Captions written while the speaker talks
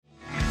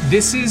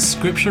This is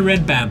Scripture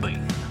Read Badly,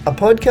 a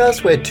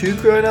podcast where two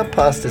grown-up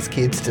pastors'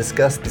 kids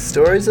discuss the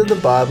stories of the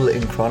Bible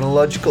in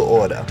chronological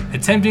order,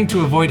 attempting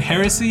to avoid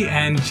heresy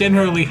and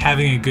generally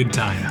having a good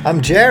time.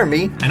 I'm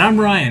Jeremy. And I'm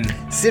Ryan.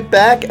 Sit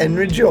back and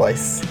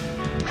rejoice.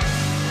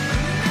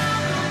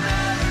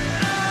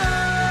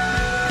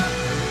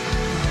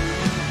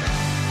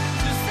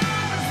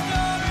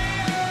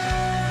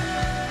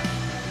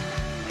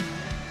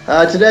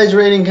 Today's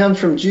reading comes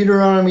from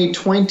Deuteronomy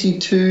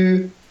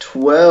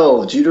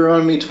 22:12.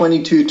 Deuteronomy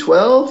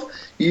 22:12.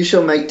 You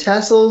shall make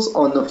tassels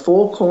on the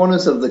four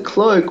corners of the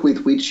cloak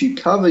with which you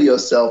cover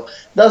yourself.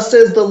 Thus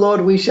says the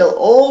Lord, we shall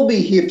all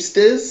be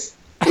hipsters.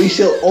 We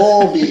shall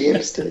all be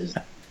hipsters.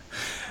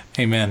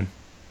 Amen.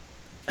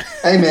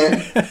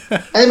 Amen.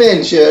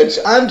 Amen, church.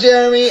 I'm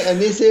Jeremy, and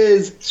this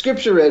is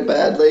Scripture Read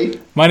Badly.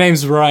 My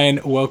name's Ryan.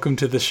 Welcome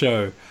to the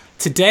show.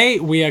 Today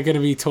we are going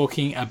to be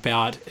talking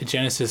about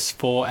Genesis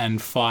 4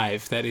 and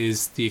 5. That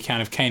is the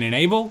account of Cain and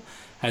Abel,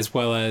 as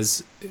well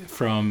as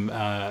from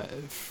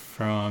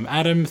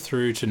Adam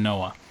through to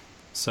Noah.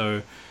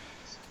 So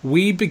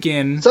we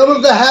begin... Some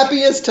of the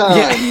happiest times.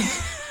 Yeah.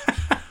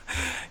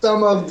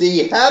 Some of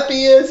the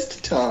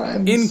happiest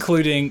times.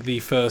 Including the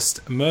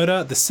first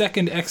murder, the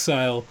second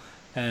exile,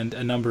 and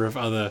a number of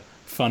other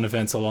fun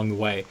events along the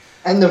way.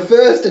 And the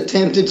first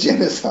attempted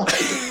genocide.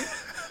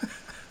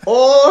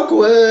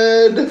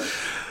 Awkward.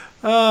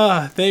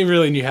 They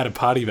really knew how to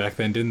party back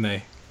then, didn't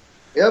they?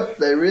 Yep,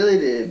 they really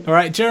did. All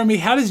right, Jeremy,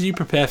 how did you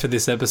prepare for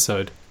this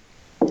episode?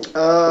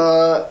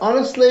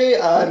 Honestly,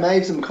 I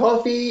made some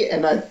coffee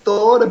and I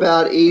thought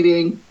about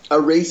eating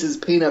a Reese's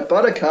peanut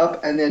butter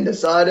cup and then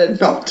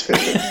decided not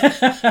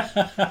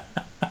to.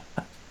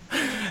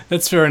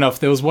 That's fair enough.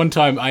 There was one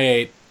time I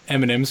ate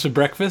M&M's for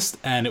breakfast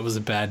and it was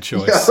a bad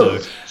choice, so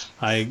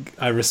I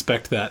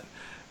respect that.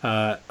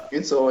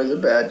 It's always a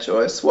bad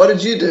choice. What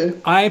did you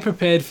do? I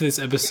prepared for this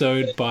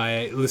episode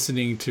by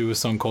listening to a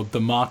song called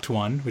The Marked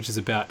One, which is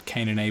about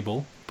Cain and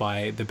Abel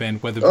by the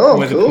band Weather cool.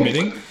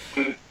 Permitting,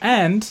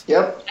 and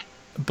Yep.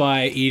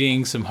 by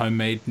eating some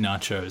homemade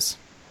nachos.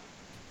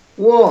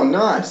 Whoa,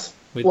 nice.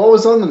 What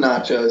was on the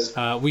nachos?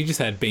 We just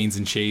had beans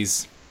and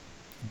cheese,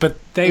 but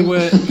they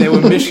were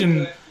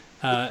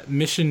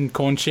Mission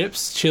corn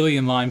chips, chili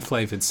and lime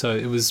flavored, so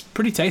it was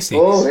pretty tasty.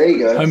 Oh, there you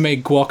go.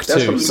 Homemade guac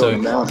too. So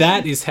about.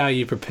 that is how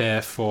you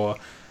prepare for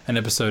an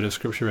episode of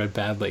Scripture Read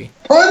Badly.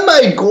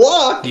 Homemade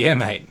guac? Yeah,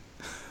 mate.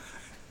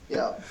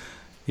 Yep.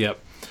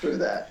 Through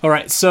that. All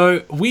right,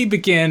 so we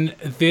begin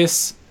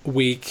this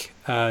week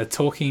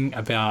talking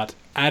about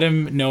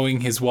Adam knowing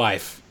his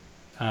wife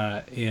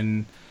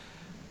in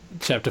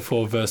chapter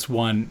 4, verse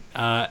 1.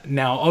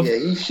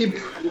 He should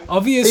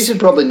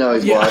probably know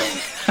his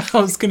wife.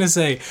 I was going to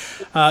say,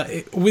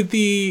 with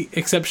the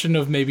exception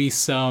of maybe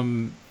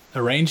some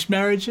arranged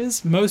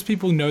marriages, most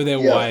people know their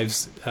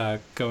wives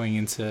going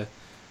into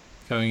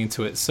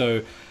it.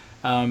 So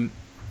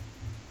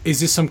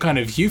is this some kind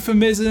of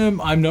euphemism?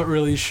 I'm not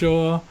really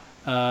sure.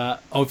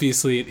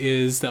 Obviously it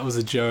is. That was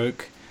a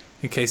joke,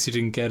 in case you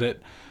didn't get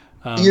it.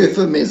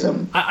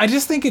 Euphemism. I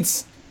just think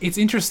it's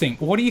interesting.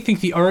 What do you think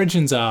the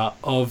origins are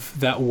of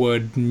that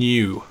word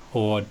knew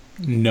or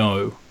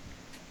know?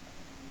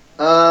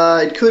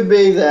 It could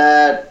be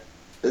that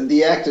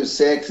the act of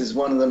sex is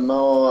one of the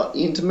more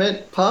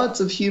intimate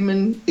parts of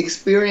human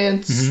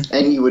experience,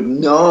 and you would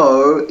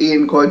know,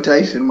 in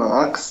quotation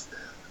marks,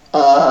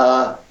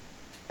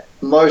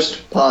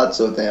 most parts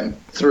of them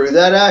through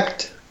that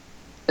act.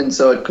 And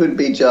so it could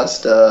be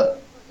just,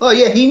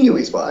 he knew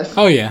his wife.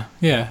 Oh, yeah.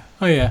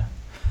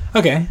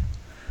 Okay.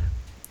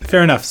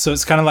 Fair enough. So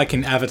it's kind of like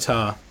in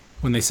Avatar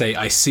when they say,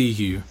 I see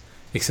you,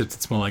 except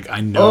it's more like,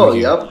 I know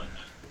you. Yep.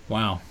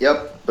 Wow.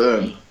 Yep.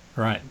 Boom.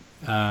 Right.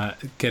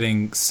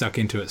 Getting stuck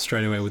into it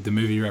straight away with the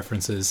movie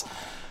references.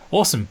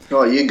 Awesome.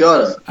 Oh, you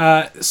got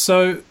it.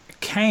 So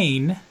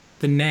Cain,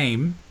 the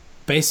name,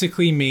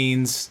 basically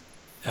means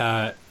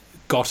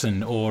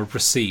gotten or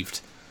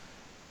received.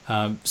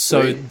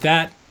 So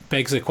that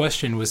begs the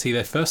question, was he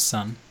their first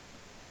son?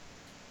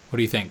 What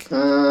do you think?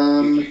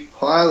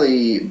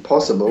 Highly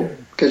possible.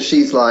 Because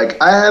she's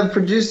like, I have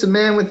produced a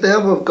man with the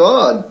help of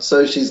God.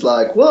 So she's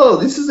like, whoa,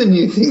 this is a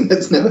new thing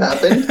that's never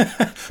happened.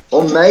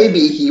 Or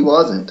maybe he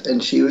wasn't,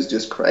 and she was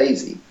just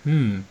crazy.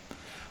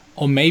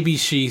 Or maybe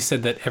she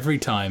said that every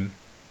time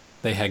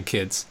they had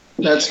kids.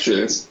 That's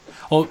true.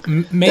 Or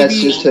maybe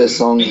that's just her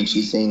song that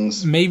she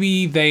sings.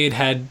 Maybe they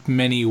had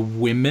many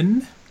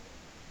women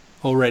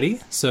already.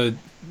 So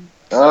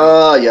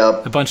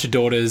yep. A bunch of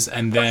daughters,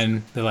 and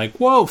then they're like,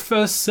 whoa,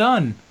 first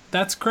son.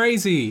 That's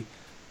crazy.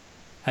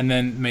 And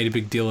then made a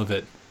big deal of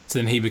it. So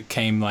then he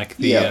became like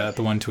the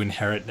one to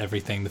inherit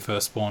everything, the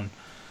firstborn,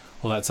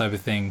 all that type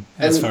of thing,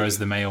 as far as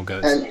the male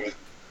goes.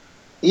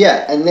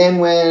 And then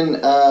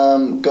when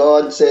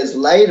God says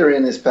later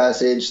in this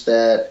passage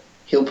that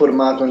he'll put a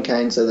mark on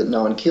Cain so that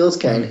no one kills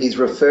Cain, he's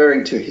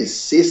referring to his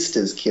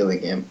sisters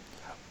killing him.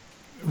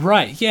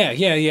 Right,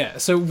 yeah.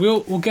 So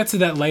we'll get to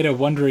that later,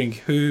 wondering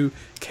who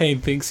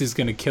Cain thinks is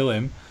going to kill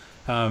him.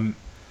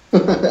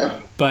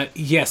 But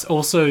yes,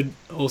 also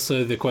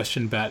the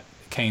question about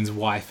Cain's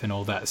wife and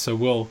all that. So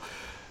we'll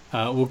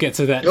We'll get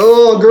to that.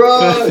 Oh,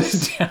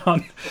 gross!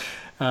 Down.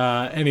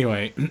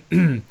 Anyway,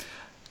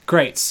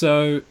 great.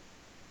 So,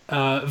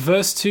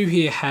 verse 2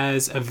 here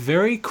has a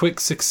very quick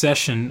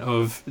succession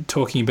of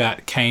talking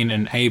about Cain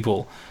and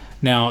Abel.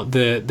 Now,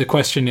 the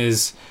question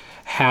is,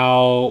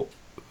 how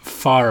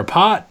far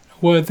apart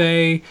were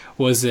they?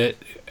 Was it...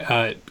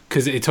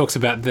 because it talks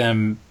about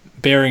them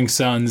bearing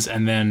sons,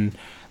 and then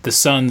the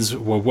sons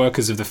were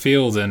workers of the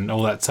field and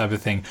all that type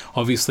of thing.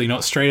 Obviously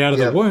not straight out of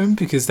the womb,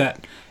 because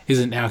that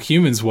isn't how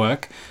humans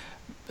work.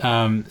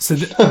 Then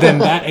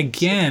that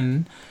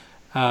again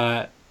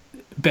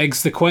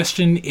begs the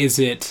question, is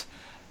it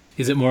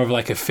more of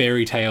like a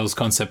fairy tales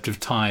concept of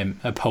time,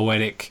 a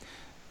poetic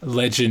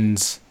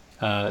legend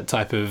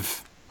type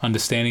of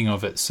understanding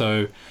of it?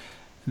 So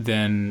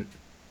then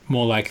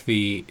more like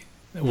the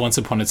once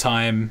upon a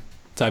time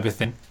type of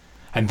thing.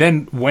 And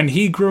then when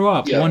he grew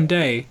up one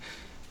day,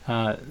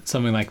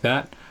 something like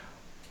that.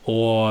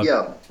 Or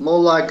more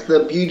like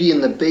the Beauty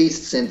and the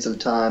Beast sense of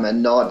time,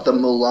 and not the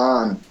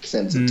Mulan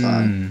sense of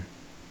time.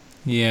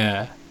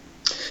 Yeah.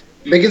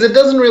 Because it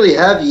doesn't really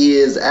have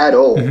years at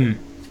all. And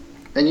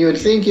you would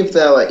think if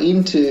they were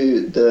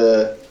into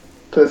the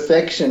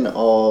perfection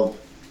of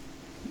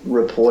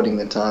reporting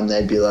the time,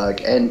 they'd be like,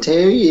 and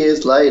 2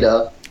 years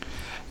later...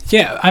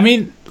 Yeah, I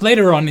mean,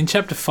 later on in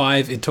chapter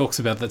 5, it talks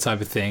about that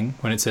type of thing,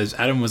 when it says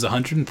Adam was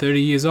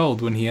 130 years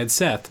old when he had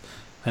Seth,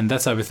 and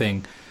that type of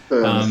thing.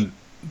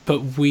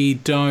 But we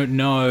don't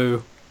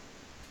know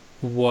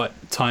what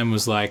time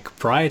was like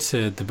prior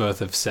to the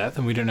birth of Seth,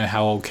 and we don't know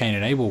how old Cain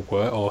and Abel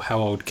were, or how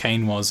old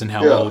Cain was and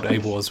how old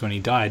Abel was when he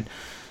died.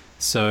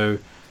 So,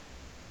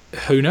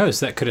 who knows?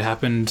 That could have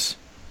happened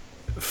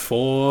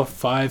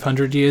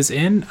 400-500 years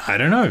in? I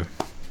don't know.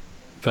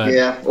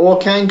 But or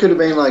Cain could have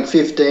been like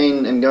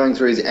 15 and going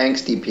through his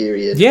angsty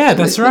period. Yeah,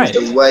 that's right.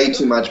 Way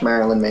too much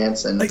Marilyn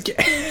Manson.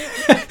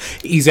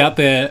 He's out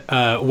there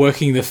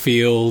working the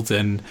field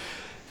and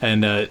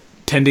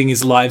tending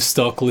his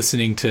livestock,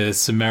 listening to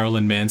some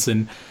Marilyn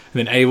Manson. And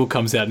then Abel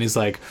comes out and he's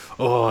like,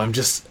 "Oh,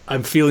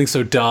 I'm feeling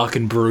so dark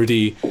and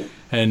broody."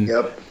 And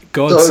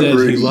God said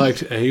broody. He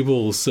liked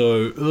Abel,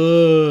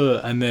 so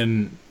and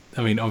then,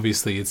 I mean,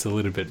 obviously it's a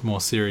little bit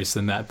more serious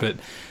than that, but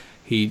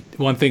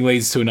one thing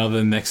leads to another,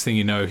 and the next thing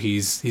you know,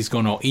 he's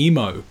gone all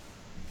emo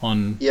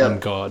on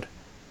God,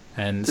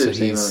 and so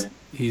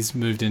he's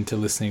moved into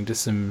listening to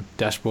some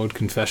Dashboard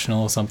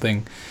Confessional or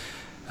something.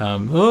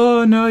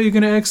 Oh no, you're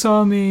gonna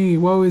exile me!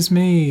 Woe is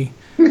me!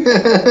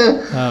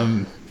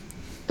 The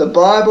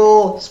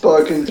Bible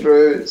spoken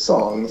through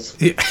songs.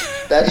 Yeah.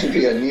 That should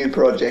be a new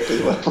project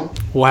as well.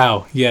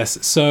 Wow,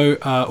 yes.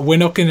 So we're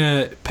not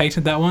gonna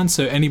patent that one.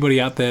 So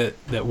anybody out there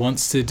that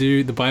wants to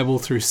do the Bible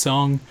through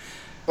song,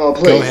 go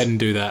ahead and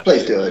do that.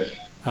 Please do it.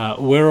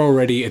 We're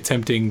already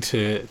attempting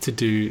to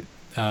do...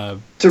 to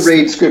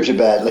read scripture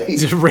badly.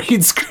 To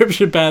read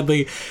scripture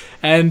badly,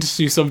 and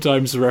to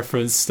sometimes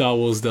reference Star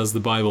Wars Does the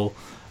Bible,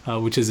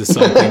 which is a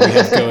side thing we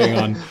have going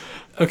on.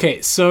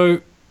 Okay,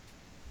 so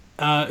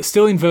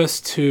still in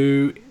verse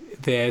 2,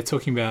 they're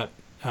talking about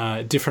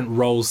different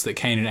roles that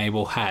Cain and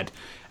Abel had,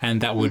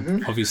 and that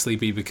would obviously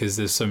be because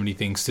there's so many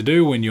things to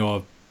do when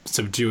you're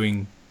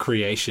subduing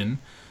creation,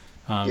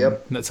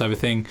 that type of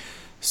thing.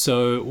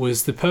 So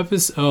was the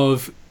purpose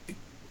of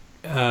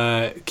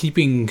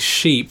keeping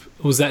sheep,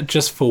 was that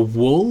just for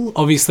wool?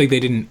 Obviously they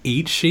didn't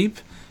eat sheep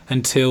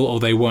or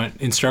they weren't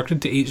instructed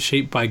to eat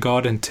sheep by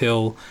God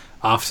until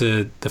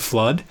after the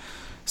flood.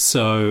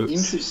 So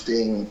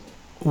interesting.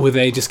 Were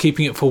they just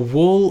keeping it for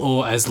wool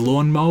or as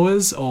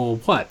lawnmowers or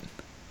what?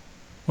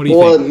 What do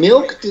you think? Or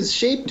milk? Does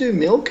sheep do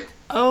milk?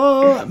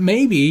 Oh,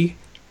 maybe.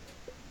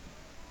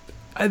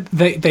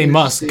 They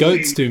must.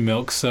 Goats do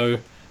milk, so...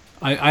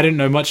 I don't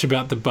know much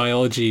about the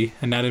biology,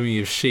 anatomy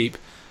of sheep,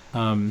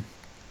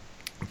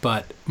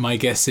 but my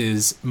guess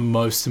is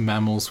most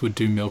mammals would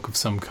do milk of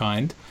some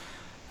kind.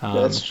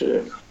 That's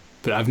true.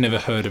 But I've never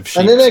heard of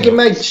sheep. And then they can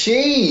make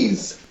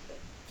cheese.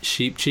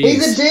 Sheep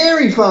cheese. He's a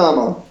dairy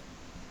farmer.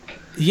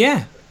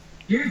 Yeah.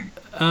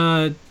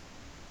 Yep.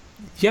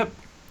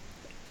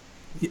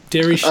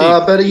 Dairy sheep.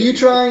 But are you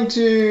trying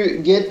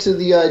to get to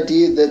the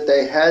idea that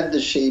they had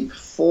the sheep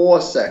for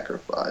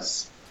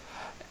sacrifice?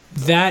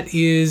 That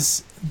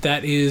is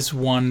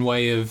one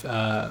way of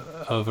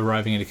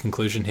arriving at a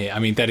conclusion here. I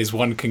mean, that is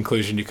one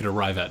conclusion you could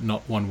arrive at,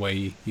 not one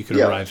way you could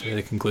arrive at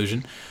a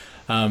conclusion.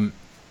 But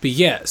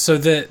yeah, so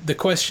the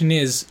question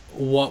is,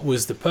 what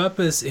was the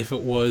purpose? If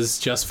it was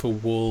just for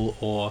wool,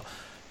 or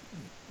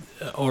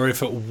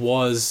if it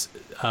was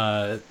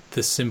the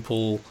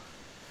simple,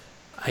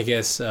 I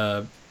guess,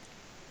 the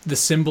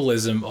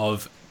symbolism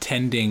of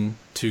tending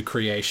to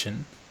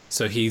creation.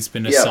 So he's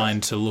been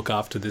assigned to look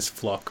after this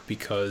flock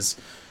because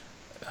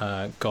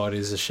God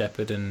is a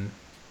shepherd and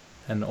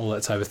all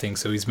that type of thing.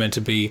 So he's meant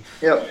to be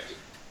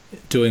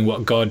doing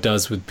what God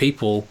does with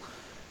people.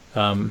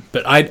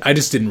 But I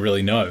just didn't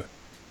really know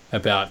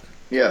about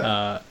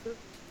why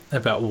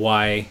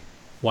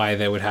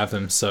they would have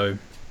them. So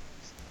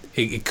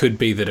it could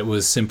be that it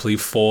was simply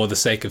for the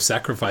sake of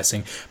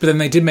sacrificing. But then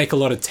they did make a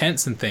lot of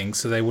tents and things,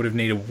 so they would have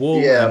needed wool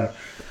and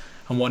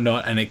and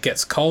whatnot, and it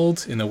gets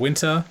cold in the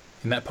winter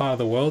in that part of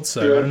the world.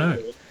 So I don't know.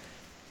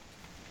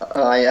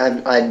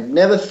 I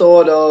never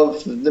thought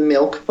of the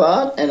milk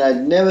part, and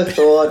I'd never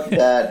thought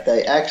that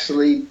they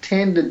actually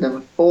tended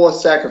them for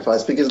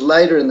sacrifice, because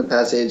later in the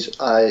passage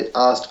I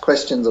asked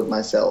questions of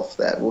myself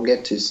that we'll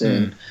get to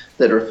soon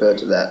that refer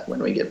to that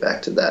when we get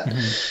back to that.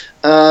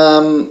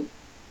 And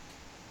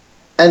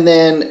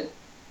then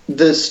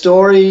the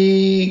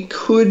story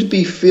could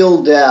be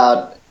filled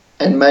out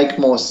and make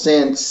more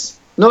sense,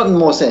 not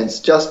more sense,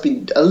 just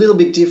be a little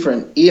bit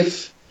different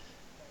if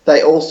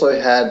they also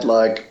had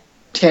like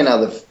 10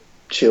 other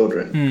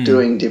children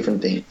doing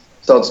different things.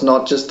 So it's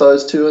not just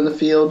those two in the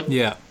field.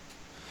 Yeah.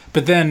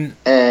 But then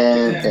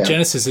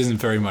Genesis isn't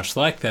very much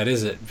like that,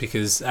 is it?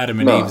 Because Adam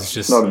and Eve is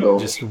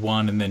just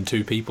one and then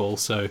two people.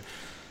 So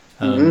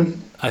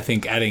I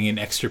think adding in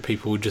extra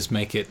people would just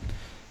make it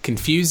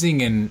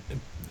confusing, and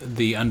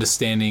the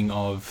understanding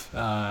of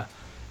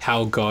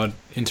how God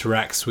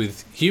interacts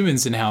with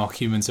humans and how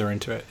humans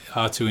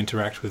are to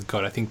interact with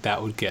God. I think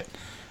that would get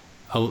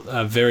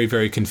a very,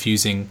 very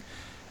confusing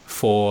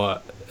for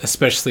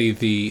especially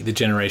the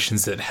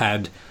generations that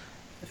had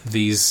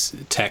these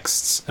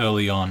texts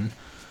early on.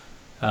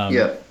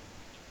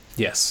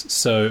 Yes.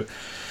 So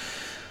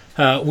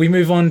we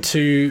move on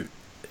to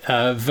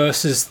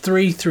verses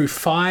 3 through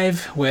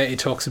 5, where it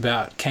talks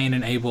about Cain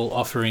and Abel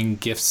offering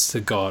gifts to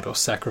God or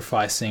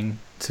sacrificing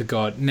to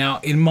God. Now,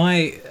 in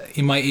my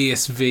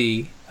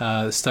ESV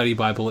study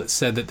Bible, it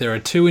said that there are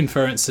two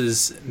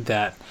inferences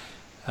that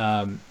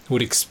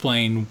would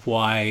explain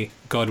why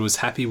God was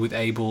happy with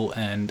Abel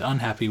and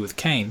unhappy with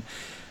Cain.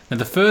 Now,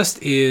 the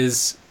first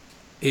is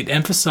it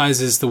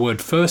emphasizes the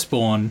word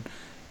firstborn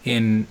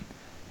in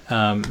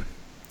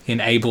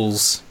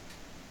Abel's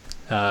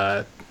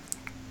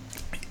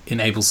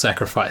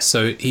sacrifice.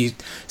 So he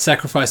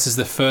sacrifices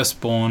the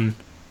firstborn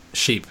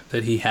sheep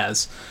that he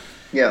has.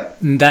 Yeah.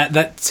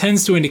 That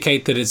tends to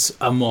indicate that it's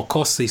a more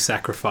costly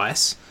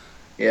sacrifice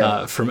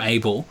from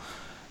Abel.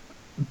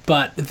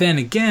 But then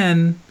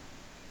again,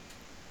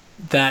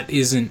 that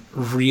isn't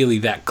really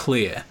that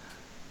clear.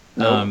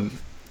 Nope.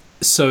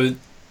 So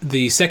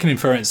the second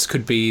inference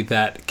could be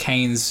that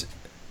Cain's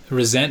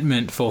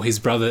resentment for his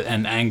brother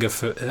and anger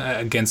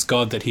against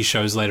God that he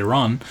shows later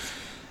on,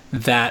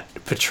 that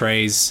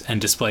portrays and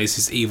displays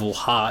his evil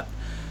heart.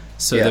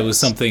 So there was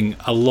something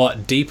a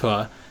lot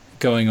deeper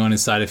going on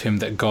inside of him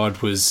that God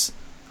was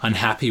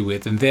unhappy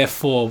with, and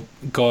therefore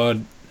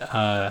God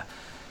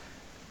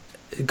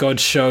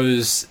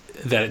shows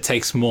that it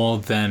takes more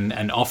than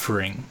an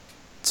offering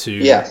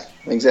to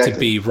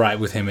be right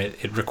with him.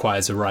 It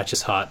requires a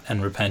righteous heart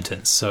and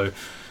repentance. So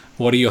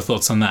what are your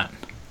thoughts on that?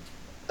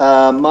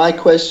 My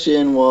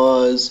question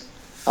was,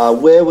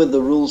 where were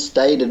the rules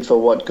stated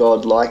for what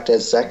God liked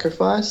as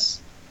sacrifice?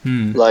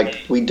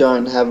 Like, we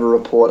don't have a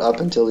report up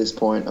until this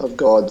point of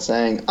God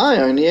saying, I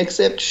only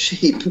accept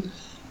sheep.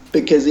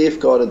 Because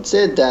if God had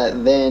said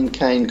that, then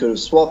Cain could have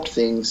swapped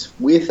things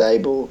with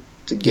Abel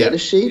to get a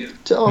sheep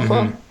to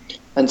offer.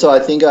 And so I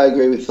think I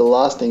agree with the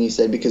last thing you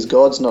said, because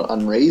God's not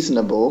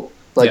unreasonable.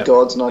 Like,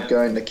 God's not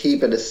going to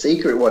keep it a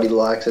secret what he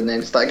likes, and then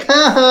it's like,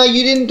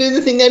 you didn't do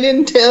the thing I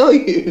didn't tell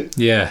you.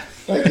 Yeah.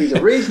 Like, he's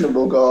a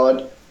reasonable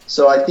God.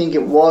 So I think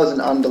it was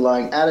an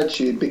underlying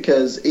attitude,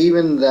 because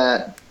even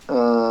that,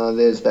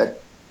 there's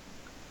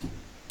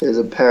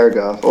a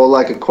paragraph, or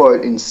like a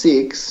quote in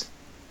 6,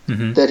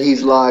 that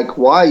he's like,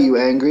 why are you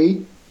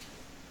angry?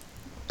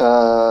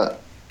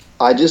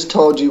 I just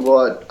told you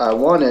what I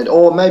wanted.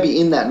 Or maybe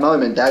in that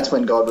moment, that's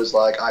when God was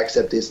like, I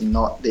accept this and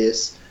not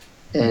this.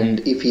 And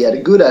if he had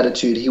a good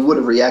attitude, he would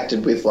have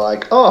reacted with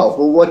like, oh,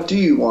 well, what do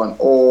you want?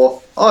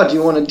 Or, oh, do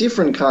you want a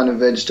different kind of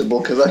vegetable?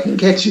 Because I can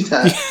get you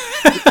that.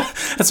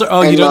 That's right.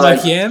 Oh, and you don't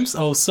like yams?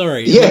 Oh,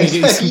 sorry. Yeah,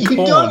 you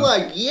don't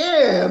like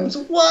yams?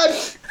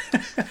 What?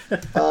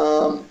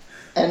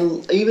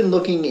 And even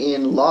looking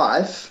in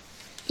life,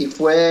 if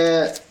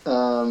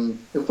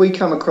we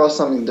come across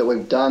something that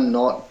we've done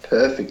not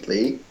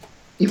perfectly,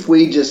 if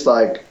we just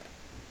like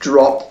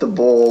drop the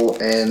ball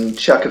and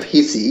chuck a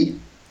hissy,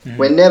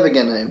 we're never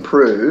going to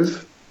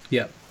improve.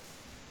 Yep.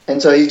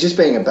 And so he's just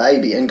being a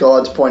baby, and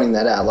God's pointing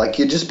that out. Like,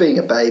 you're just being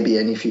a baby,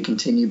 and if you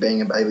continue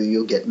being a baby,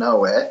 you'll get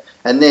nowhere.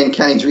 And then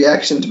Cain's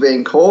reaction to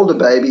being called a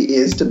baby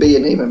is to be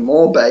an even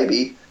more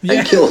baby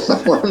and kill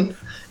someone. And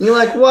you're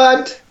like,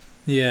 what?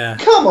 Yeah.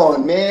 Come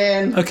on,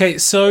 man. Okay,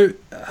 so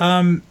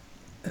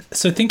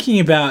thinking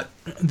about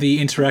the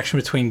interaction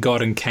between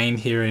God and Cain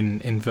here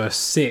in verse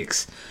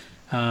 6,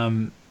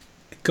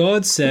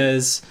 God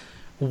says,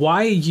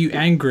 why are you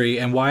angry,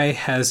 and why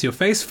has your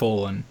face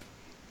fallen?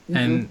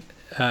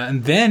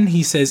 And then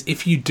he says,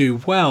 if you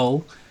do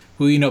well,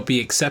 will you not be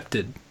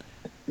accepted?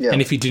 Yeah.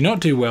 And if you do not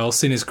do well,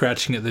 sin is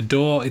crouching at the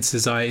door. Its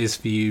desire is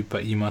for you,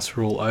 but you must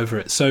rule over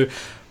it. So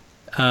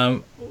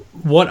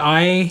what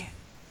I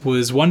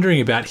was wondering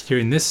about here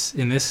in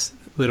this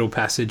little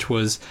passage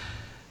was,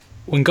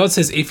 when God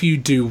says, if you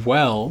do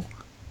well,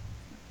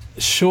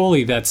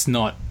 surely that's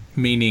not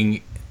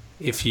meaning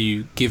if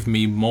you give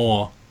me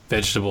more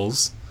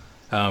vegetables.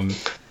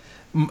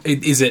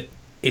 Is it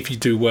if you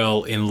do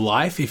well in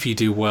life, if you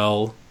do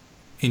well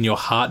in your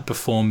heart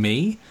before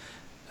me,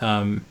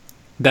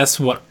 that's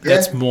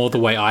more the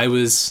way I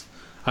was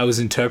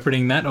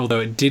interpreting that, although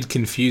it did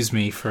confuse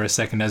me for a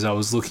second as I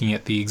was looking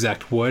at the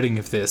exact wording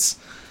of this.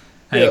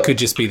 And it could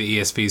just be the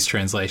ESV's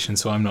translation,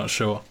 so I'm not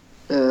sure.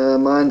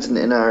 Mine's an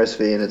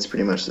NRSV, and it's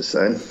pretty much the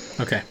same.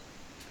 Okay.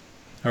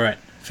 All right.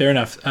 Fair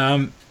enough.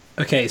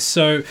 Okay,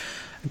 so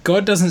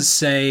God doesn't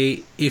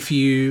say if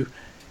you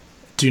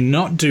do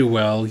not do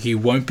well, you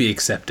won't be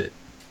accepted.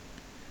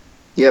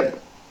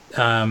 Yep.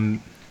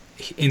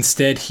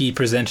 Instead, he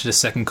presented a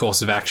second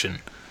course of action.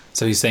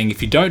 So he's saying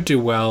if you don't do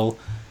well,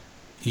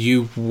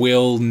 you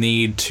will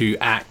need to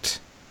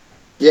act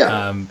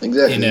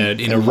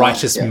exactly. in a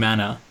righteous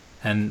manner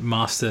and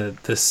master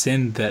the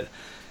sin that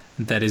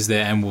is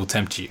there and will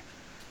tempt you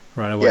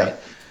right away. Yeah.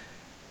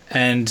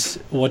 And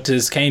what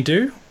does Cain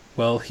do?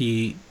 Well,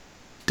 he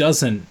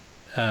doesn't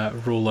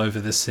rule over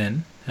the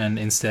sin, and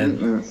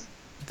instead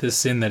the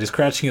sin that is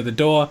crouching at the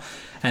door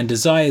and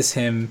desires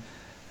him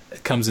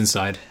comes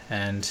inside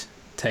and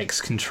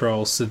takes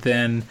control. So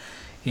then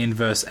in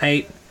verse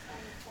 8,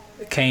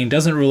 Cain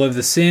doesn't rule over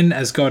the sin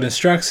as God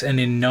instructs, and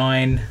in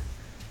 9...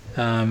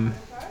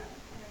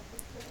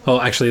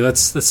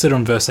 let's sit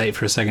on verse 8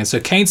 for a second. So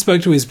Cain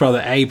spoke to his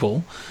brother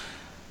Abel.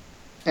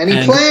 And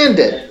he planned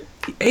it.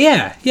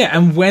 Yeah,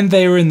 and when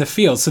they were in the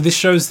field. So this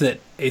shows that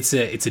it's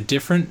a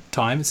different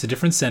time, it's a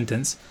different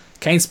sentence.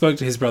 Cain spoke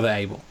to his brother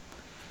Abel.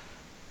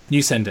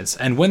 New sentence.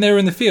 And when they were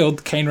in the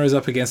field, Cain rose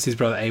up against his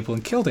brother Abel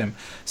and killed him.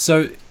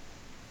 So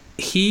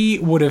he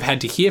would have had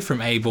to hear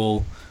from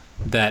Abel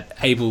that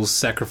Abel's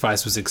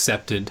sacrifice was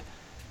accepted,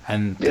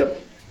 and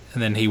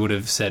then he would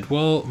have said,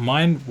 well,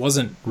 mine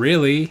wasn't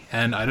really,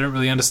 and I don't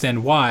really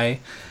understand why,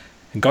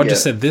 and God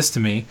just said this to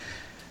me.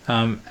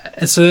 And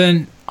so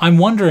then I'm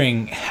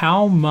wondering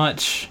how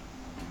much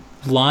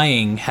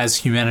lying has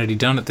humanity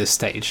done at this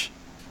stage?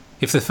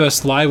 If the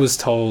first lie was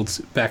told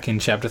back in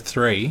chapter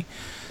 3,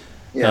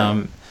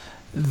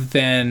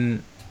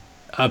 then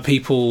are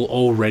people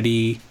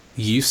already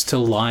used to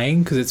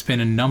lying because it's been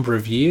a number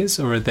of years,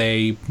 or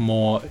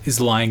is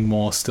lying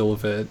more still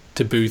of a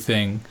taboo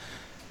thing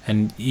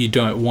and you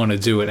don't want to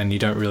do it and you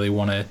don't really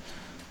want to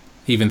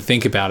even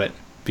think about it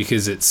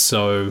because it's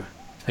so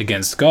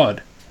against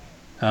God?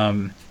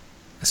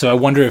 So I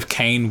wonder if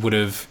Cain would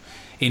have,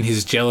 in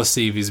his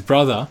jealousy of his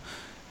brother,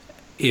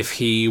 if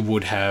he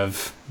would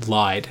have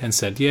lied and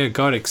said, yeah,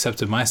 God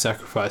accepted my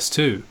sacrifice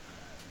too.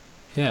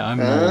 Yeah, I'm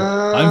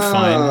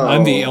fine.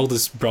 I'm the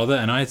eldest brother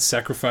and I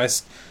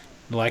sacrificed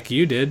like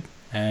you did.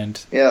 And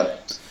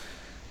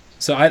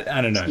so I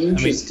don't know.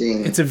 Interesting. I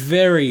mean,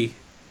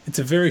 it's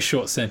a very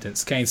short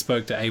sentence. Cain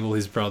spoke to Abel,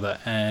 his brother,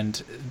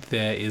 and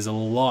there is a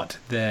lot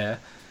there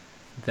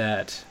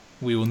that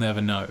we will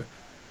never know.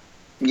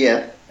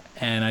 Yeah.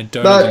 And I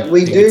don't. But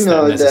we do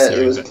know that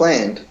it was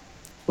planned.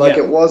 Like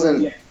it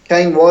wasn't.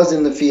 Cain was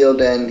in the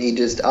field and he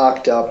just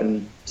arced up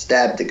and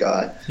stabbed the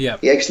guy. Yeah.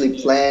 He actually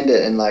planned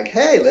it and like,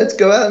 hey, let's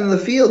go out in the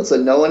field so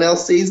no one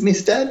else sees me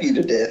stab you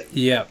to death.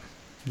 Yeah.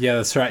 Yeah,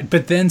 that's right.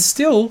 But then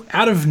still,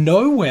 out of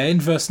nowhere, in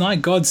verse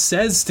 9, God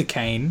says to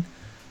Cain,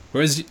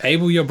 where's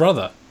Abel your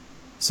brother?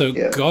 So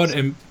God,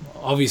 and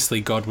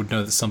obviously God would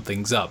know that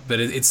something's up. But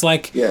it's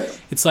like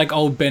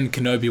old Ben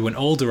Kenobi when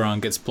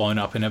Alderaan gets blown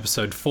up in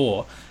episode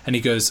 4. And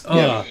he goes,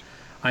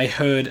 I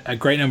heard a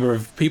great number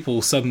of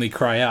people suddenly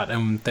cry out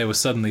and they were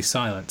suddenly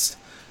silenced.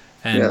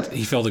 And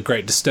he felt a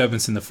great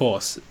disturbance in the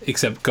force,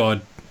 except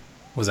God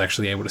was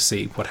actually able to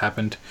see what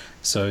happened.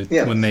 So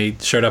when they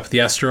showed up at the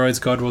asteroids,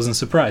 God wasn't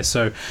surprised.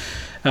 So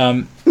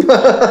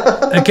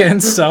again,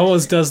 Star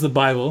Wars does the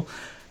Bible.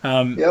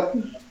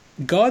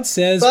 God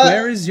says,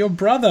 where is your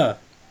brother?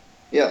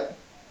 Yeah.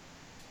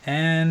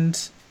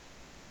 And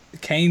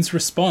Cain's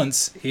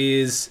response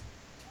is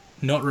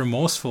not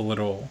remorseful at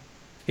all.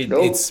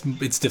 It's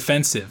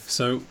defensive.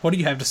 So what do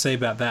you have to say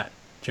about that,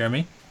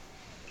 Jeremy?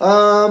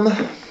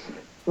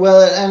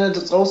 Well, and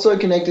it's also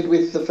connected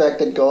with the fact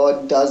that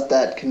God does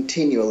that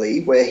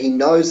continually, where he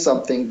knows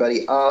something, but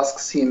he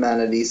asks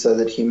humanity so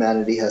that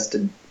humanity has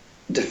to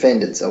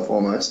defend itself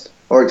almost,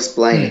 or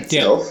explain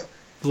itself.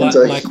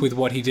 Like with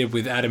what he did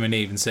with Adam and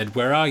Eve and said,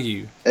 where are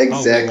you?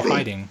 Exactly. Oh, we were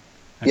hiding.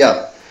 Okay.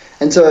 Yeah.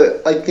 And so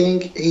I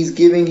think he's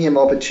giving him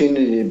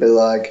opportunity to be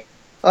like,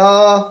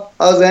 I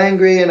was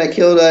angry and I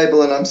killed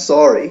Abel and I'm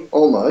sorry,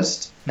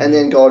 almost. Mm-hmm. And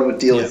then God would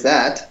deal with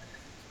that.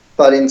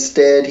 But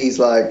instead he's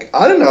like,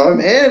 I don't know,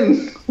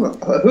 man.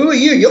 Who are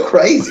you? You're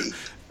crazy.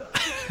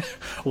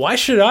 Why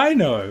should I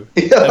know?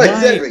 Yeah,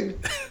 exactly.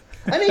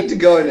 I need to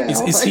go now.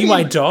 Is he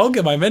my dog?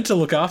 Am I meant to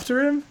look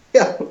after him?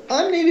 Yeah,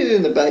 I'm needed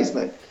in the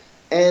basement.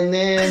 And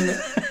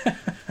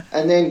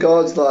then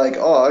God's like,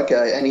 oh,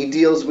 okay. And he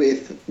deals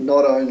with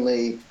not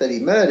only that he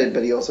murdered,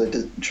 but he also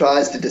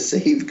tries to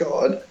deceive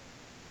God.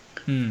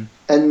 And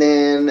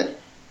then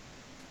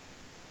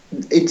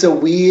it's a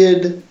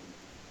weird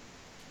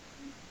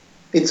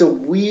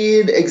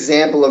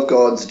example of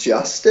God's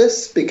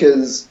justice,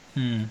 because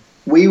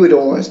we would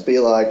almost be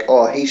like,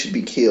 oh, he should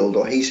be killed,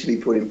 or he should be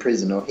put in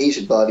prison, or he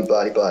should bloody.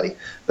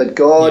 But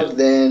God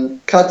then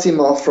cuts him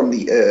off from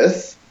the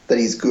earth that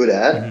he's good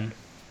at,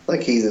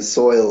 like he's a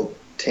soil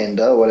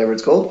tender, or whatever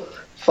it's called,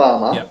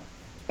 farmer. Yep.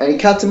 And he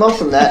cuts him off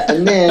from that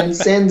and then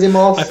sends him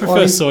off. I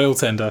prefer soil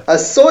tender. A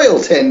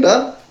soil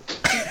tender?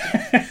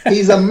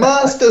 He's a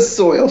master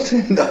soil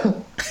tender.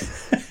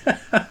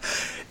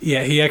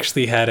 Yeah, he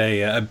actually had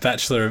a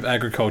Bachelor of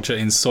Agriculture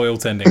in soil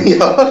tending.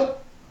 Yeah.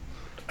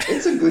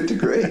 It's a good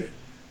degree.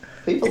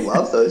 People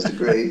love those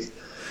degrees.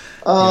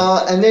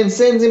 And then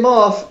sends him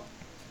off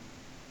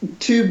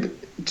to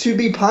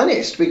be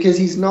punished because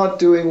he's not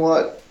doing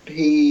what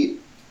he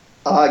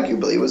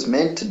arguably was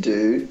meant to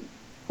do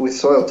with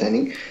soil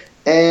tending,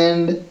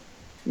 and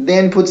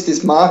then puts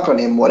this mark on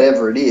him,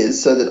 whatever it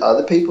is, so that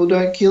other people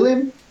don't kill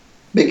him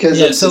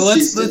because of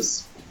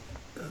let's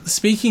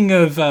speaking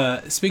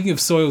of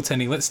soil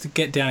tending, let's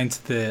get down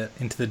into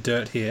the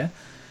dirt here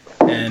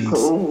and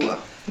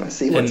I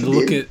see what you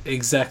look did. at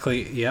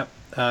exactly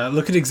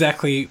look at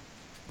exactly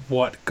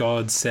what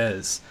God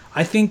says.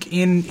 I think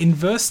in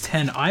verse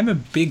 10, I'm a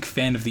big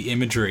fan of the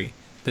imagery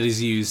that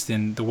is used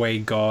in the way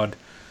God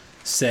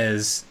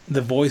says,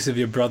 "The voice of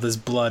your brother's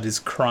blood is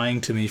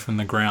crying to me from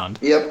the ground."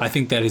 Yep. I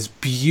think that is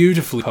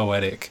beautifully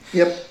poetic.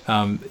 Yep.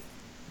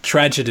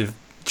 Tragically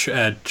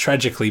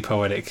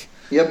poetic.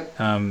 Yep.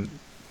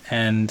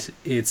 And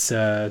it's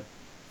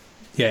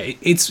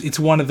it's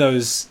one of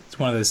those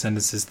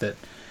sentences that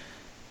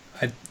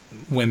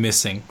we're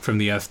missing from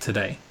the earth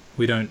today.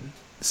 We don't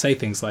say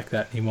things like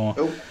that anymore.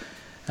 Nope.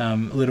 A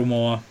little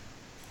more,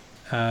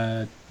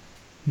 not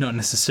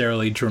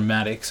necessarily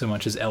dramatic so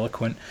much as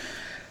eloquent.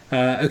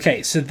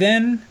 Okay, so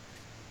then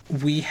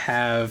we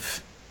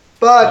have.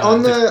 But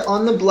on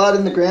the blood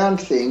in the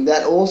ground thing,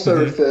 that also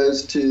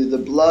refers to the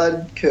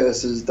blood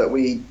curses that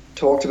we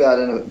talked about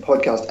in a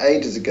podcast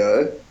ages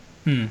ago.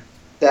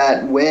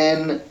 That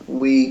when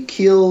we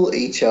kill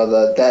each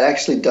other, that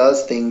actually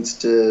does things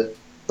to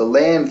the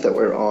land that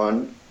we're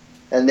on,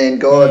 and then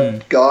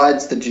God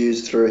guides the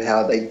Jews through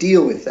how they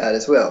deal with that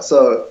as well.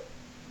 So,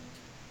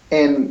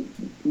 and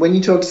when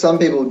you talk to some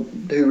people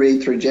who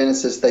read through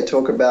Genesis, they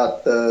talk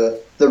about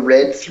the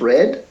red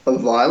thread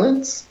of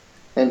violence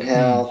and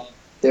how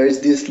there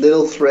is this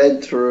little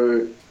thread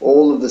through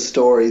all of the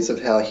stories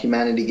of how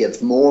humanity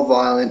gets more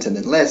violent and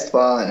then less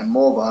violent and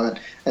more violent.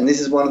 And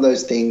this is one of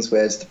those things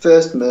where it's the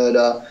first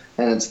murder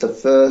and it's the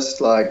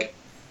first,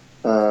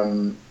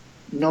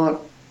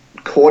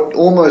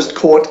 almost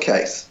court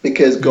case,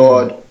 because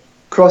God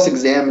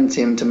cross-examines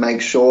him to make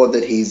sure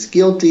that he's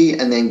guilty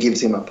and then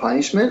gives him a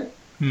punishment.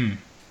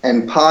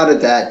 And part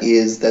of that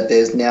is that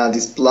there's now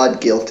this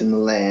blood guilt in the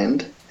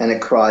land and it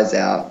cries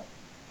out.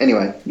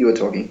 Anyway, you were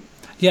talking.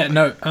 Yeah,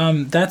 no,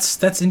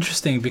 that's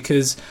interesting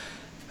because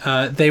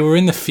they were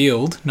in the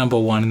field, number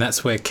one, and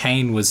that's where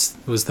Cain was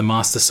the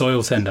master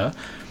soil tender.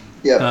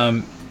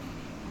 Yeah.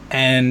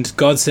 And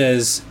God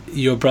says,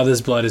 "Your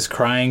brother's blood is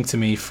crying to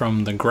me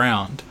from the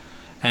ground."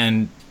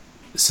 And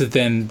so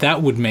then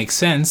that would make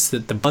sense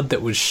that the blood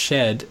that was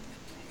shed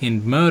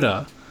in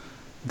murder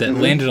that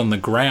landed on the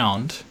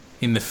ground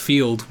in the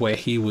field where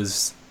he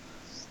was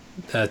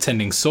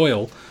tending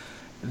soil,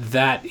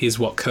 that is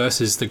what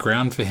curses the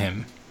ground for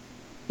him.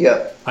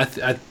 Yeah.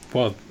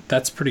 Well,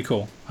 that's pretty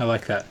cool. I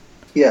like that.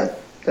 Yeah,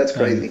 that's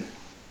crazy.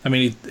 I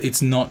mean,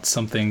 it's not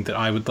something that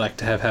I would like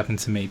to have happen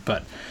to me,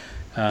 but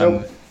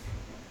Nope.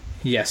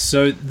 yes.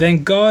 So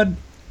then God,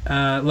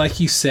 like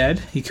you said,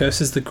 he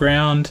curses the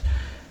ground,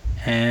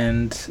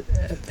 and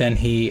then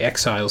he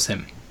exiles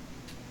him.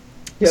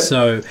 Yep.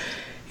 So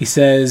he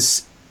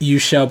says, "You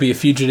shall be a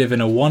fugitive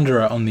and a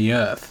wanderer on the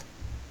earth."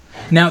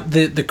 Now,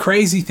 the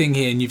crazy thing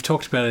here, and you've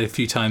talked about it a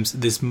few times,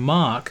 this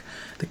mark,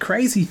 the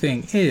crazy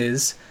thing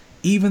is,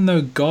 even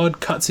though God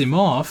cuts him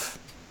off,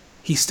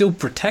 he still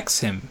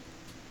protects him.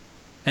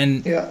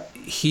 And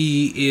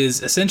he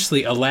is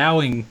essentially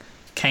allowing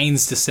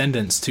Cain's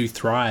descendants to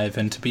thrive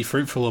and to be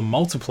fruitful and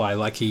multiply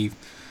like he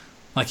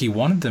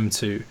wanted them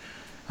to.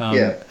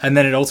 And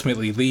then it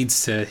ultimately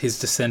leads to his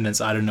descendants,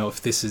 I don't know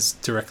if this is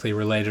directly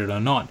related or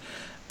not,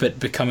 but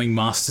becoming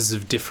masters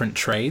of different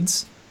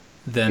trades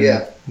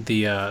than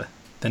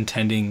than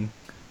tending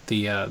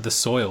the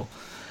soil.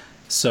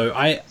 So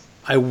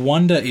I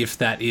wonder if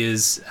that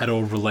is at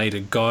all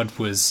related. God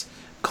was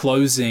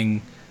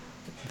closing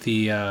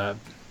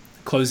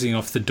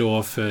off the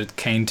door for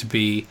Cain to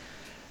be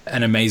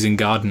an amazing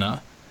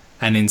gardener,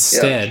 and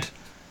instead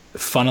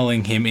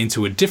funneling him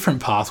into a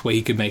different path where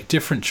he could make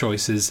different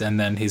choices, and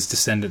then his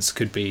descendants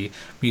could be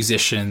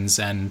musicians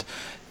and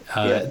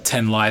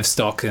tend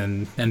livestock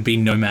and be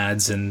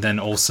nomads, and then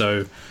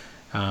also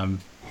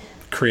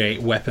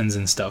create weapons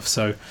and stuff.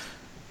 So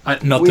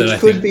which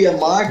could be a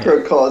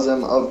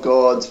microcosm of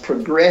God's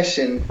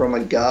progression from a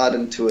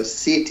garden to a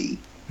city.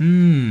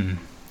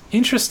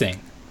 Interesting.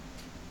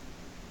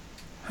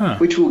 Huh.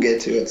 Which we'll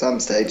get to at some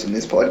stage in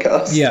this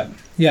podcast.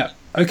 Yeah.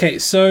 Okay,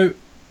 so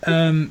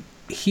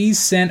he's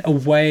sent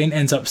away and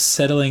ends up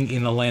settling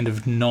in the land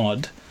of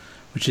Nod,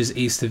 which is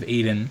east of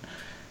Eden.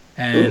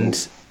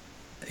 And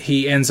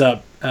he ends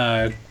up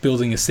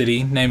building a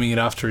city, naming it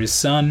after his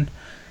son,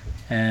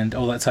 and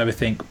all that type of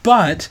thing.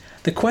 But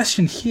the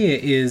question here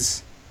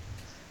is,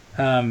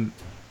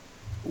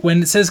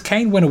 when it says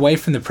Cain went away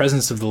from the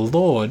presence of the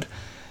Lord,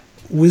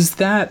 was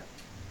that...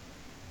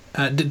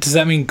 does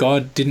that mean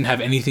God didn't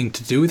have anything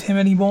to do with him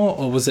anymore?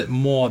 Or was it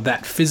more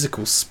that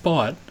physical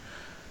spot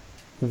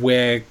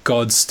where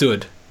God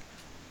stood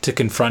to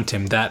confront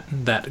him,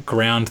 that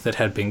ground that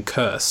had been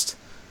cursed?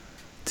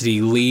 Did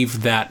he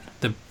leave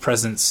the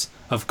presence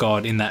of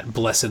God in that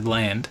blessed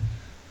land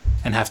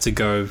and have to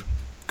go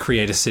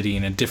create a city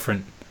in a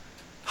different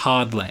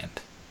hard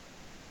land?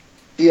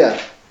 Yeah.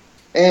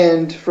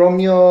 And from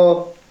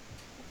your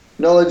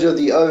knowledge of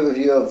the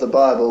overview of the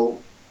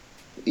Bible,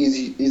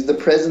 is the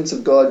presence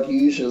of God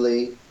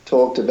usually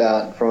talked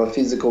about from a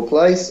physical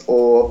place,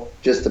 or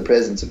just the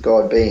presence of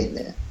God being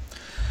there?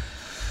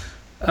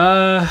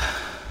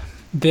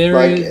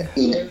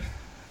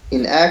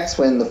 In Acts,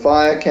 when the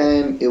fire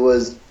came, it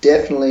was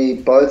definitely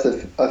both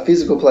a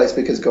physical place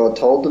because God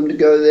told them to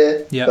go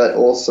there, but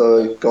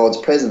also God's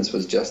presence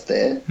was just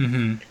there.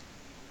 Mm-hmm.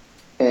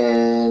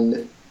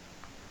 And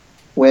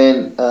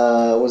when,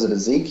 was it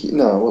Ezekiel?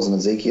 No, it wasn't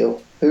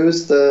Ezekiel. Who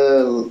was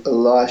the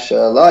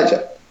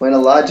Elijah. When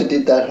Elijah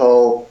did that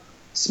whole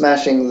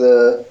smashing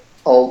the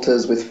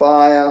altars with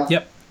fire,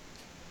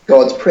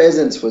 God's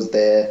presence was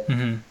there.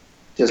 Mm-hmm.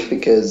 Just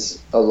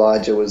because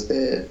Elijah was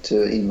there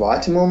to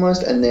invite him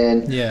almost. And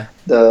then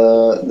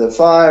the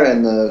fire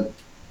and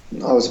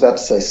I was about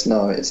to say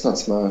snow. It's not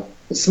smoke.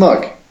 It's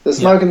smoke. The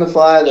smoke and the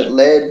fire that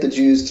led the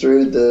Jews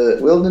through the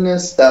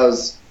wilderness, that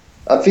was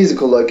a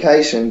physical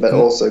location, but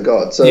also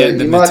God. So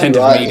you might be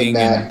right in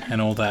that.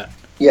 And all that.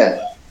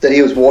 Yeah, that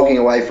he was walking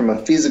away from a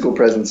physical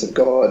presence of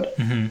God.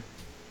 Mm-hmm.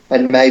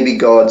 And maybe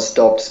God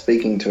stopped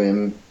speaking to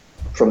him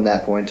from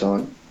that point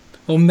on.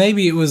 Well,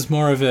 maybe it was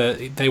more of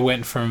they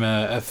went from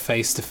a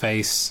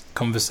face-to-face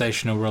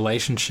conversational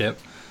relationship,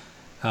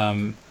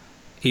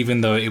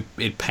 even though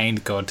it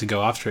pained God to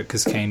go after it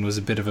because Cain was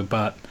a bit of a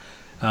butt,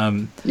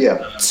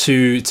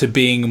 to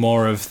being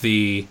more of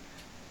the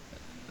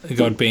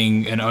God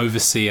being an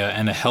overseer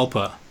and a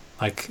helper,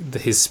 like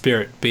his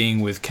spirit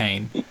being with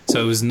Cain.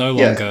 So it was no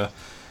longer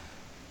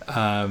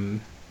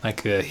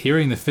like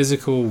hearing the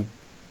physical,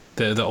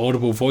 the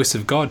audible voice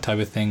of God type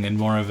of thing, and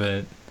more of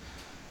an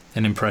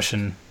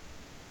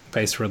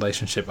impression-based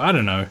relationship. I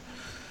don't know.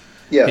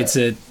 Yeah,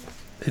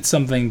 it's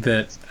something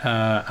that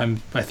I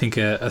think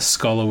a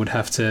scholar would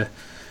have to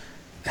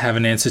have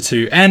an answer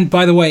to. And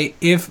by the way,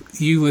 if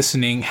you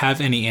listening have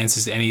any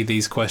answers to any of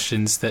these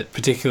questions that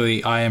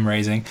particularly I am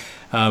raising,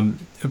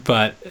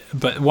 but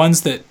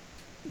ones that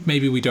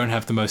maybe we don't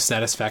have the most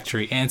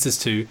satisfactory answers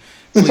to,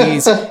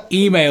 please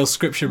email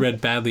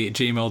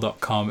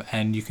scripturereadbadly@gmail.com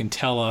and you can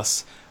tell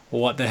us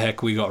what the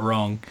heck we got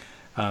wrong.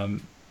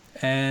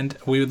 And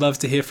we would love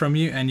to hear from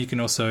you, and you can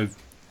also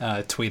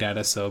tweet at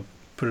us or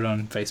put it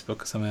on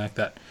Facebook or something like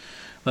that.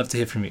 Love to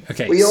hear from you.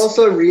 Okay. We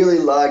also really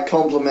like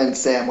compliment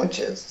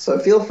sandwiches, so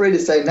feel free to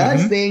say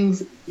nice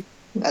things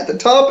at the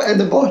top and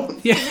the bottom.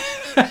 Yeah.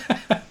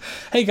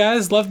 Hey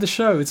guys, love the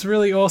show. It's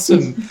really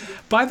awesome.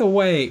 By the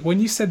way,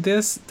 when you said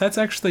this, that's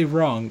actually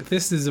wrong.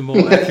 This is a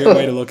more accurate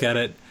way to look at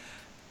it.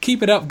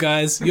 Keep it up,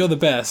 guys. You're the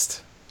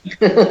best.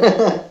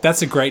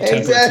 That's a great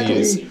template to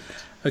use.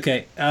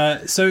 Okay,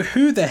 so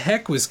who the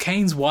heck was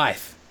Cain's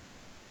wife?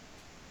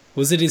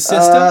 Was it his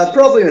sister?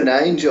 Probably an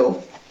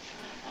angel.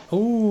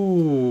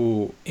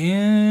 Ooh,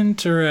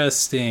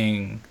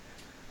 interesting.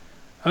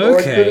 Okay. Or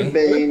it could have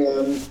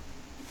been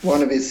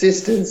one of his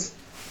sisters.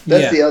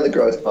 That's the other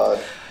gross part.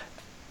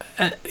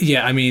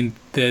 Yeah, I mean,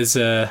 there's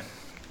I'm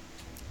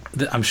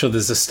sure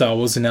there's a Star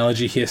Wars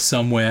analogy here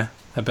somewhere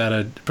about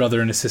a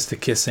brother and a sister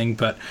kissing,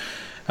 but...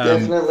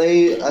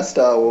 definitely a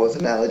Star Wars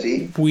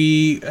analogy.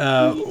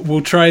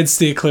 We'll try and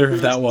steer clear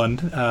of that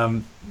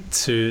one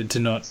to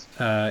not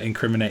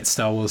incriminate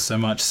Star Wars so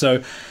much.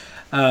 So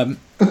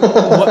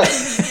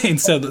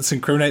instead, let's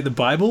incriminate the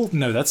Bible.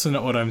 No, that's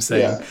not what I'm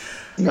saying.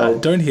 Yeah. No.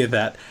 Don't hear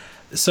that.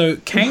 So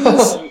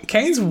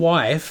Cain's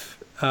wife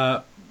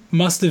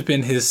must have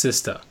been his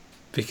sister,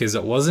 because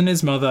it wasn't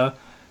his mother,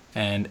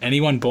 and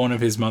anyone born of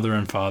his mother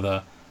and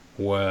father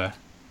were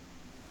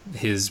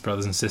his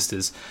brothers and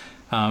sisters.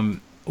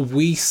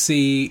 We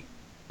see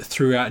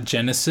throughout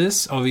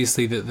Genesis,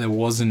 obviously, that there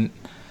wasn't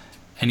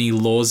any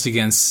laws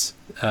against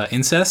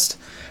incest,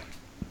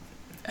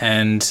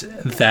 and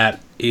that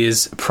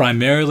is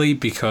primarily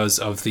because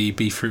of the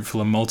be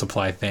fruitful and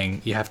multiply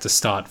thing. You have to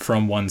start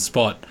from one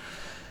spot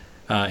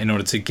in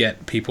order to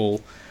get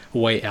people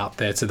way out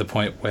there to the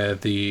point where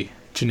the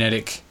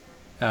genetic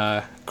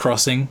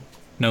crossing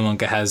no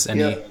longer has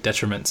any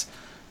detriments,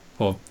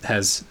 or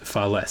has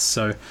far less.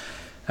 So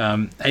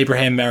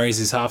Abraham marries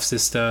his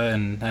half-sister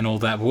and all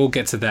that. We'll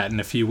get to that in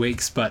a few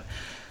weeks, but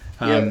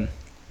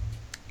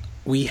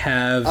we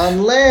have...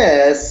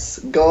 Unless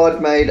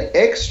God made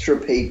extra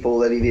people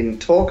that he didn't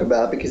talk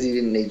about because he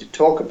didn't need to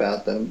talk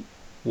about them.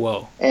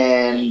 Whoa.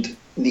 And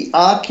the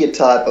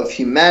archetype of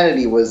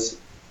humanity was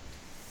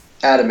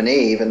Adam and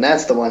Eve, and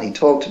that's the one he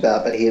talked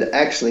about, but he had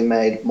actually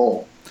made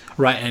more.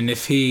 Right, and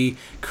if he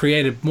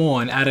created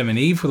more and Adam and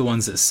Eve were the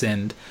ones that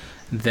sinned,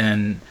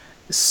 then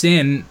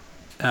sin...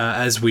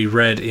 as we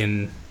read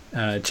in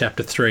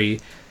chapter 3,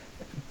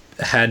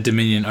 had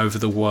dominion over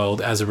the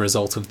world as a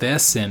result of their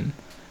sin.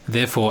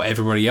 Therefore,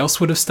 everybody else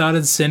would have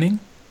started sinning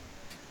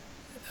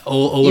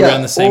all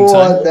around the same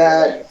time. Or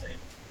that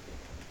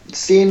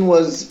sin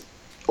was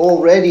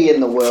already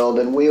in the world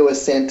and we were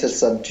sent to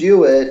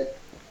subdue it,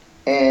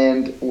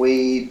 and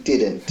we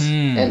didn't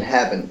and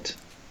haven't.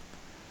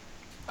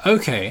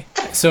 Okay,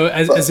 so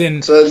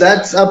so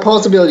that's a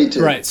possibility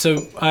too. Right.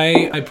 So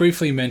I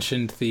briefly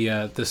mentioned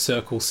the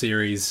Circle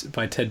series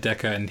by Ted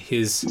Dekker and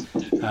his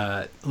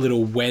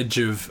little wedge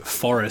of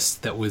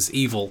forest that was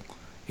evil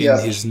in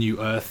his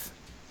New Earth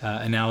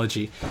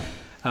analogy.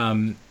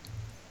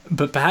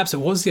 But perhaps it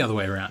was the other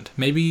way around.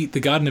 Maybe the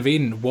Garden of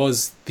Eden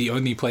was the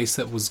only place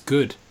that was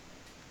good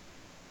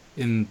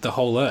in the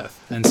whole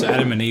earth, and so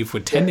Adam and Eve were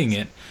tending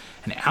it,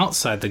 and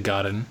outside the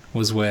garden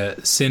was where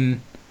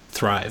sin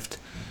thrived.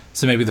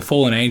 So maybe the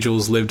fallen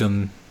angels lived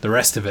on the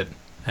rest of it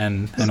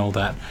and all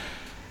that.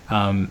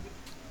 And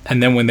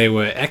then when they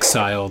were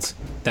exiled,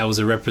 that was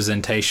a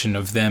representation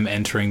of them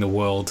entering the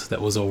world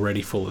that was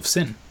already full of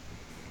sin.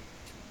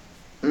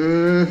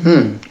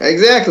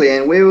 Exactly,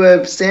 and we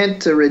were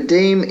sent to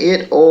redeem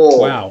it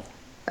all. Wow.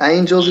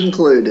 Angels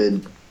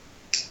included.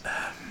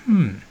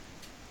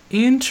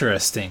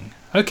 Interesting.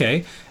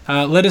 Okay.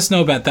 Let us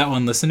know about that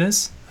one,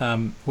 listeners.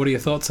 What are your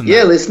thoughts on that?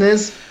 Yeah,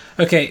 listeners.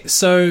 Okay,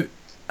 so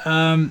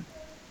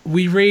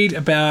we read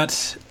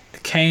about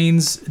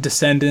Cain's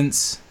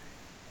descendants,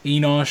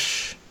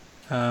 Enosh.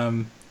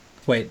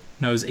 It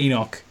was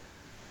Enoch.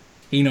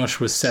 Enosh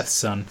was Seth's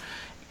son.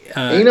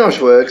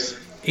 Enosh works.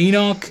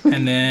 Enoch,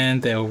 and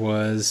then there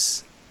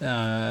was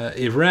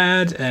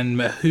Irad and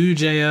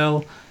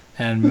Mehujael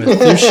and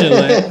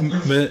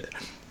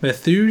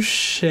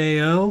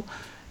Methushael,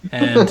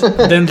 and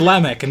then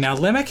Lamech. And now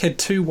Lamech had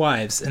 2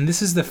 wives, and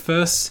this is the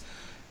first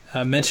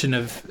mention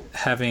of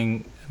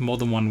having more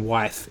than one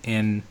wife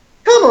in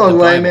Come on, the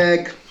Bible.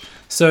 Lamech.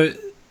 So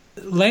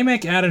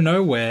Lamech, out of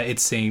nowhere, it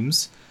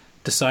seems,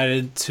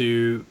 decided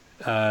to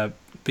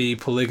be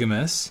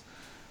polygamous,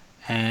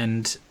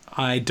 and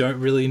I don't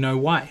really know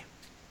why.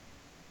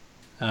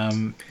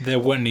 There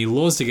weren't any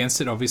laws against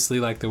it, obviously,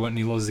 like there weren't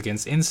any laws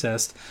against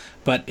incest,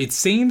 but it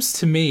seems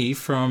to me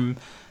from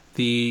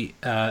the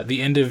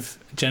end of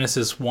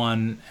Genesis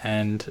 1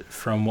 and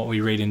from what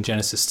we read in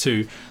Genesis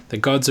 2 that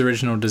God's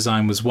original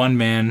design was one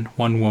man,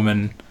 one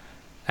woman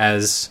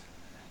as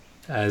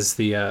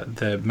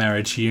the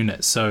marriage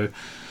unit. So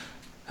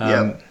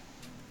do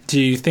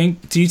you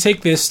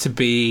take this to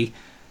be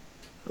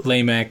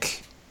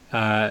Lamech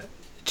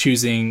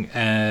choosing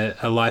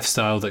a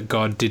lifestyle that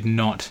God did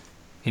not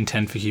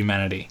intend for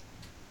humanity?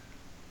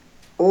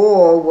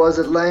 Or was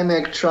it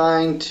Lamech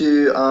trying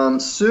to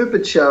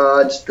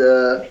supercharge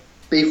the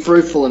be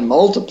fruitful and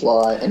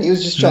multiply, and he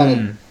was just trying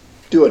to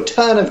do a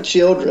ton of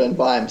children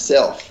by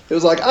himself? It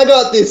was like, I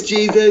got this,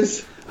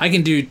 Jesus. I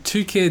can do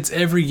 2 kids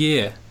every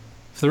year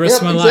for the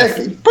rest of my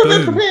exactly. life.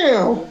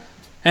 Boom.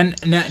 And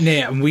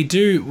now we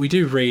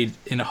do read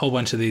in a whole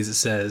bunch of these, it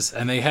says,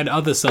 and they had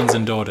other sons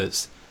and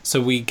daughters. So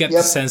we get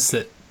the sense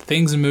that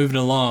things are moving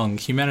along,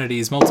 humanity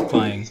is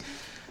multiplying,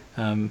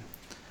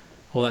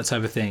 all that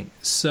type of thing.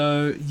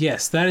 So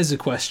yes, that is a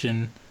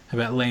question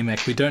about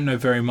Lamech. We don't know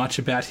very much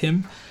about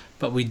him,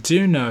 but we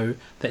do know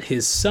that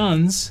his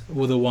sons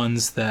were the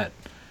ones that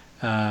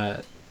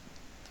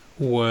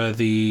were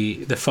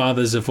the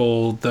fathers of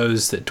all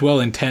those that dwell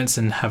in tents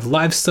and have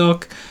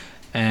livestock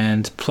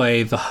and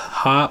play the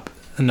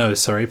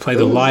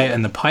lyre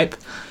and the pipe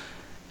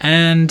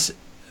and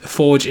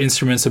forge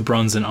instruments of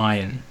bronze and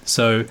iron.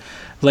 So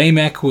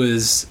Lamech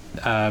was,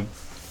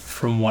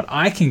 from what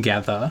I can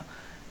gather,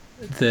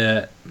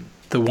 the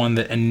one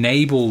that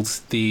enabled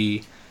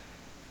the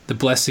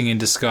blessing in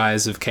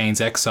disguise of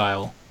Cain's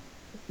exile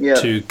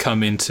to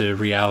come into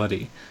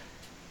reality.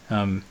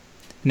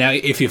 Now,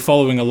 if you're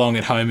following along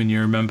at home and you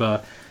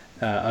remember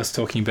us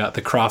talking about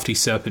the crafty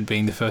serpent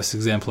being the first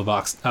example of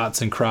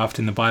arts and craft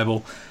in the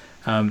Bible,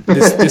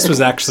 this was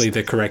actually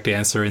the correct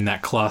answer in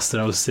that class that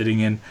I was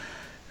sitting in.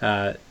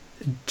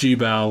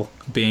 Jubal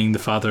being the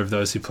father of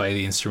those who play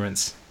the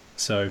instruments.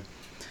 So,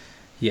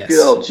 yes.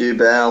 Good old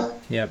Jubal.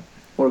 Yep.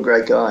 What a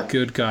great guy.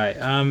 Good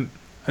guy.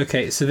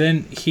 Okay, so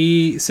then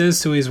he says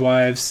to his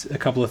wives a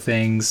couple of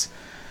things.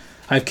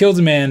 I've killed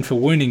a man for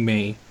wounding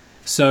me.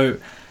 So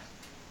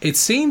it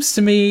seems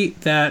to me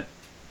that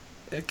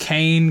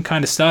Cain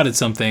kind of started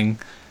something,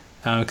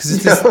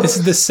 because this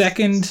is the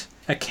second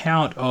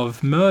account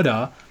of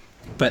murder,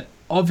 but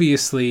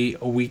obviously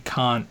we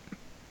can't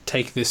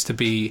take this to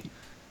be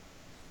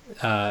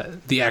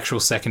the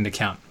actual second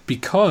account,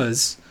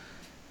 because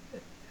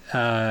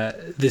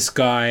this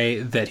guy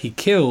that he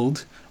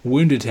killed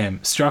wounded him,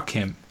 struck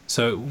him.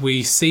 So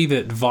we see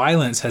that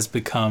violence has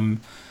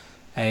become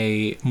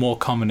a more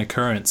common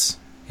occurrence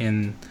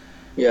in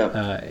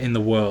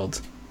the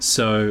world.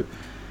 So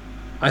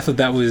I thought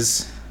that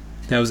was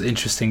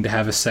interesting to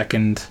have a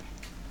second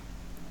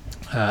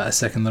a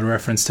second little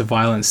reference to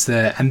violence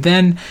there. And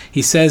then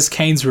he says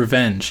Cain's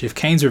revenge. If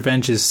Cain's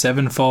revenge is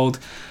sevenfold,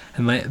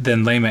 and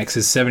then Lamech's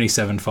is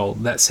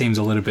 77-fold, that seems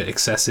a little bit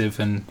excessive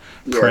and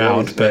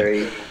proud.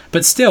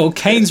 But still,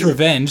 Cain's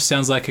revenge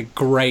sounds like a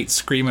great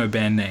screamo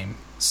band name.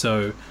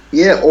 So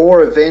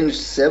or Avenged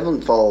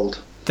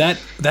Sevenfold.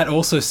 That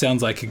also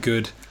sounds like a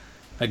good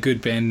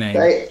band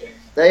name.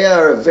 They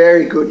are a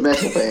very good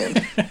metal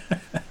band.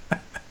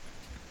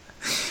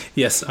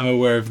 Yes, I'm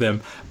aware of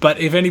them. But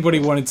if anybody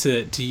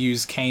wanted to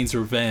use Cain's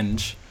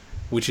Revenge,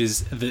 which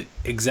is the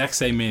exact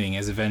same meaning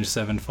as Avenged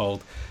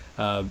Sevenfold,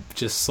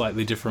 just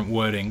slightly different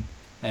wording,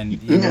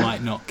 and you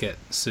might not get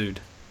sued,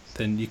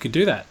 then you could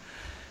do that.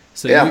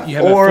 So you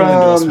have a full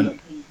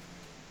endorsement.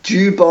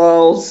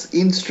 Jubile's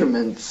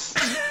Instruments.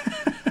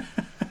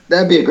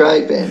 That'd be a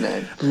great band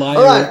name.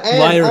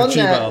 Liar of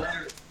Jubile.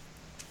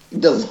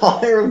 The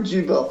Liar of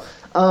Jubile.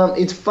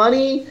 It's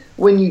funny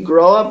when you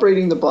grow up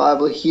reading the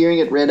Bible, hearing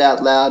it read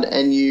out loud,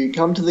 and you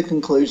come to the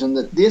conclusion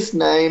that this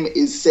name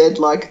is said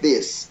like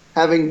this,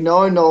 having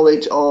no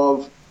knowledge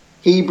of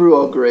Hebrew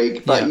or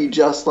Greek, but you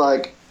just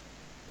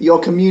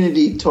your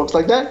community talks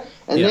like that.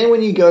 And then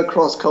when you go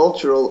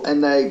cross-cultural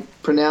and they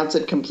pronounce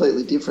it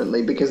completely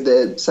differently because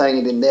they're saying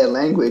it in their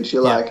language,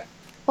 you're like,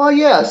 oh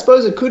yeah, I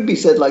suppose it could be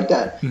said like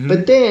that. Mm-hmm.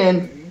 But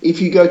then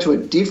if you go to a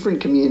different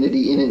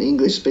community in an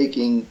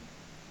English-speaking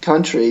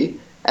country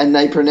and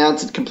they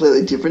pronounce it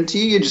completely different to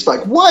you, you're just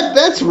like, what?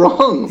 That's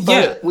wrong.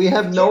 But we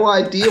have no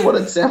idea what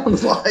it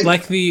sounds like.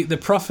 Like the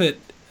prophet,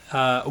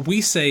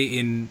 we say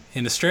in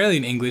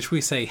Australian English,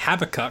 we say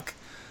Habakkuk.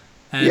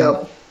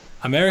 And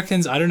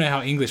Americans, I don't know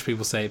how English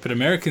people say it, but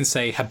Americans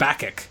say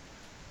Habakkuk.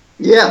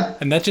 Yeah.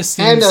 And that just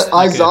seems... And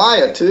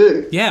Isaiah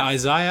too. Yeah,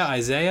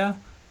 Isaiah.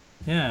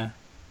 Yeah.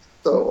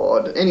 So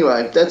odd.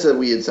 Anyway, that's a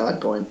weird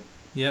side point.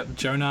 Yep,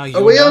 Jonah.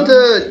 Are we on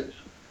to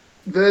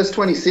verse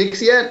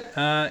 26 yet?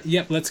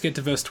 Yep, let's get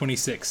to verse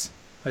 26.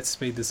 Let's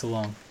speed this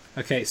along.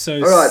 Okay,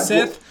 so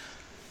Seth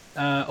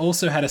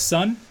also had a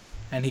son,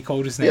 and he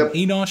called his name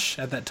Enosh.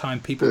 At that time,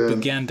 people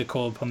began to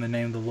call upon the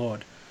name of the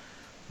Lord.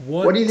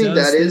 What do you think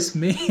that is?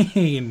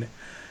 Mean?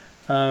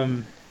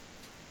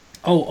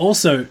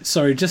 Also,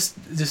 sorry, just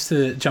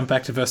to jump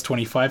back to verse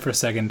 25 for a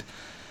second.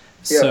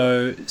 Yep.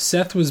 So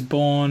Seth was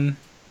born...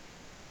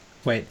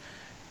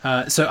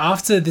 so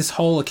after this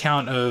whole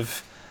account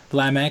of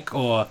Lamech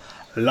or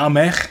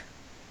Lamech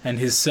and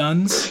his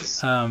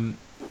sons,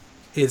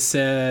 it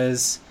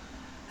says,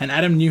 and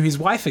Adam knew his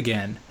wife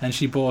again, and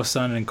she bore a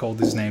son and called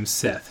his name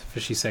Seth, for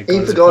she said,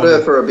 he forgot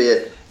her for a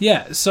bit.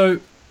 Yeah, so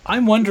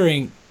I'm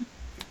wondering,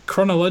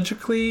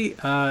 chronologically,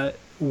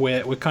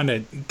 we're kind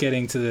of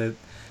getting to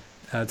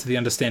the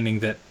understanding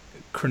that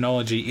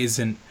chronology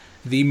isn't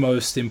the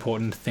most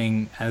important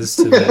thing as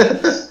to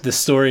the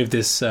story of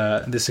this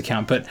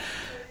account. But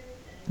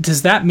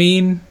does that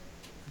mean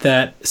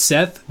that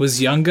Seth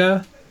was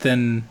younger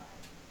than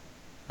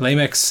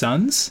Lamech's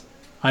sons?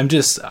 I'm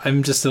just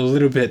a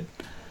little bit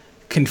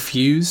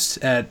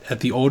confused at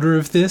the order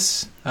of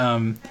this.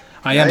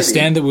 I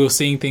understand that we were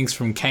seeing things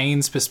from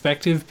Cain's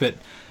perspective, but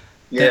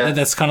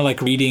that's kind of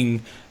like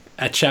reading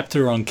a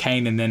chapter on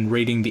Cain and then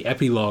reading the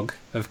epilogue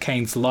of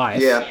Cain's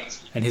life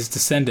and his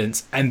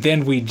descendants, and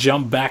then we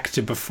jump back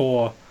to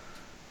before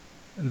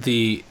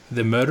the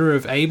murder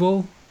of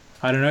Abel.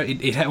 I don't know.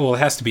 It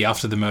has to be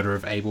after the murder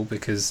of Abel,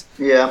 because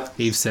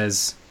Eve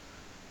says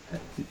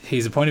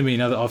he's appointed me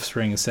another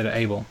offspring instead of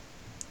Abel.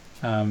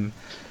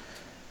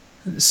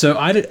 So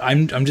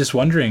I'm just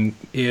wondering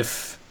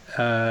if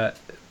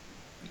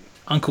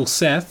Uncle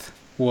Seth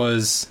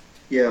was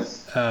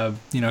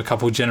a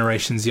couple of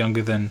generations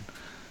younger than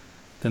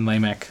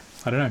Lamech.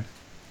 I don't know.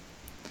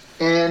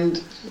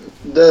 And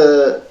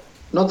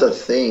not the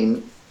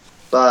theme,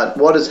 but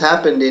what has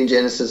happened in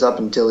Genesis up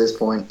until this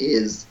point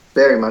is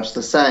very much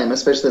the same,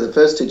 especially the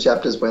first two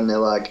chapters when they're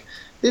like,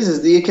 this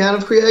is the account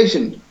of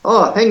creation.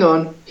 Oh, hang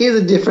on, here's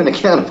a different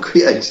account of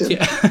creation.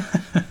 Yeah.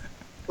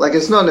 Like,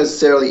 it's not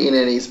necessarily in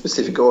any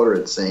specific order,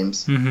 it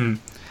seems. Mm-hmm.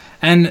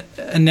 And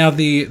now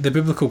the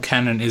biblical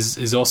canon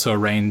is also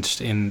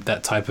arranged in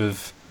that type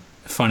of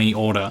funny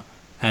order,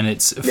 and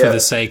it's for the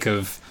sake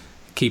of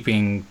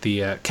keeping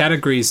the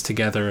categories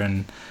together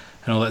and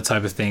all that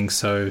type of thing.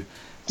 So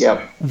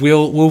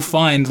we'll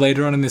find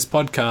later on in this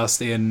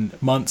podcast in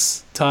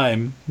months'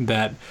 time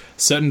that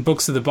certain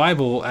books of the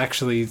Bible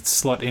actually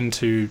slot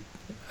into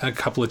a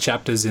couple of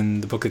chapters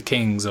in the Book of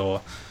Kings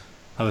or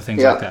other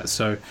things like that.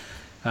 So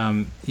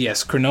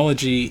yes,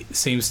 chronology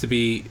seems to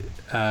be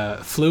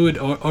fluid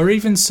or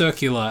even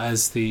circular,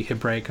 as the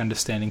Hebraic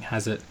understanding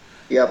has it.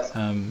 Yep.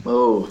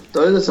 Those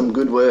are some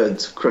good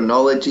words.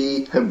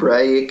 Chronology,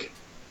 Hebraic.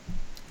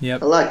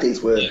 Yep. I like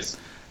these words.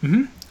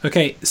 Mm-hmm.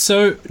 Okay,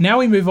 so now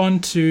we move on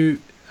to...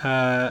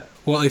 do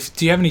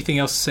you have anything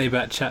else to say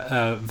about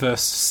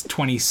verse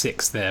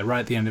 26 there, right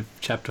at the end of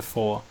chapter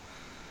 4?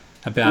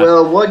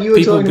 About what you were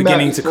people talking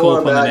beginning about to call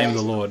upon the name of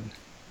the Lord.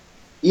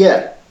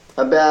 Yeah,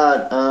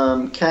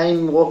 about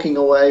Cain walking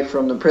away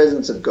from the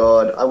presence of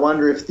God. I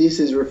wonder if this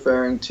is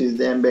referring to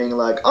them being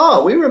like,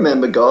 oh, we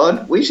remember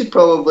God. We should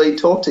probably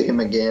talk to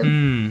him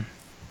again.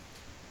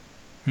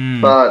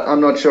 But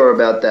I'm not sure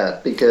about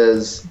that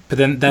because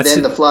then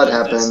the flood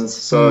happens,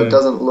 so it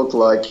doesn't look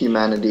like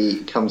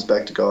humanity comes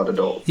back to God at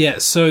all. Yeah,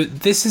 so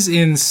this is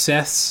in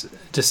Seth's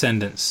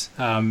descendants,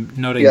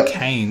 not in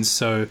Cain's.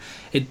 So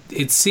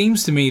it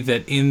seems to me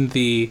that in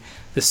the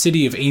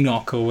city of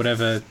Enoch or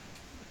whatever,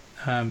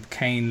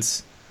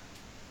 Cain's...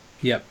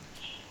 Yep.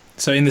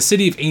 So in the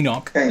city of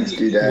Enoch,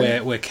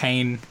 where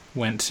Cain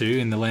went to,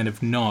 in the land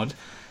of Nod,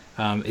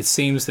 it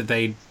seems that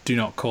they do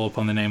not call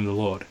upon the name of the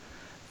Lord.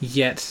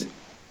 Yet,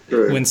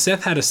 when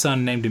Seth had a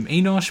son named him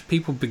Enosh,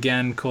 people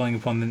began calling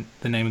upon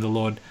the name of the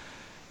Lord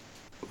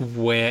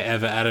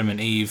wherever Adam and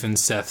Eve and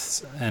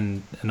Seth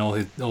and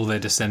all their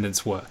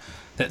descendants were.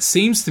 That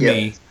seems to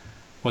me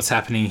what's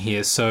happening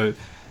here. So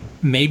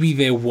maybe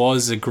there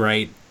was a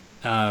great...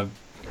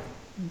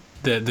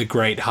 the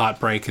great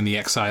heartbreak and the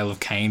exile of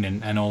Cain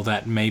and all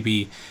that.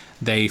 Maybe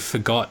they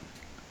forgot.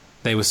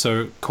 They were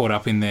so caught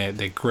up in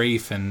their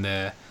grief and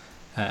their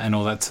and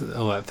all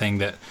that thing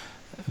that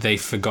they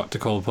forgot to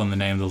call upon the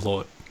name of the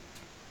Lord.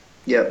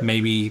 Yep.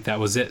 Maybe that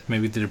was it.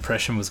 Maybe the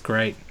depression was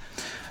great.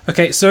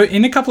 Okay, so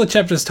in a couple of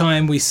chapters'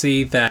 time, we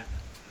see that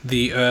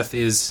the earth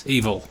is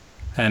evil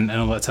and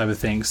all that type of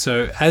thing.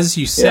 So as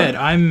you said,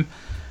 I'm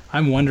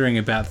wondering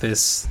about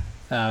this,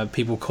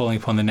 people calling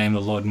upon the name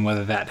of the Lord, and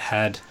whether that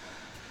had...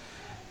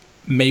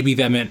 Maybe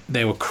that meant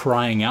they were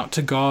crying out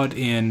to God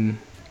in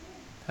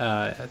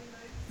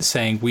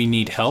saying, we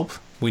need help,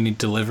 we need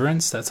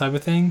deliverance, that type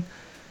of thing.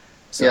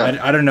 So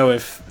I don't know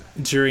if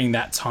during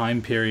that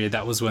time period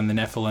that was when the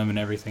Nephilim and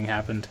everything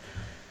happened,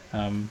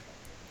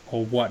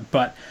 or what.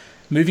 But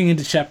moving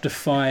into chapter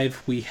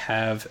 5, we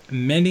have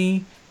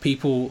many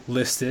people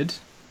listed,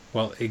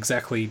 well,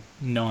 exactly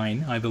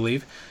 9, I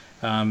believe,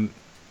 the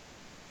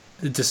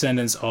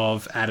descendants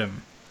of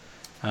Adam.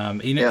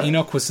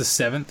 Enoch was the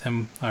 7th,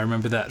 and I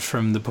remember that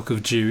from the book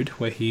of Jude,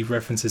 where he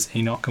references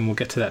Enoch, and we'll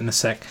get to that in a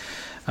sec.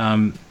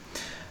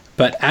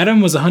 But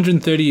Adam was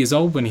 130 years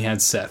old when he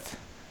had Seth.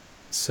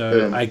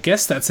 So I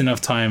guess that's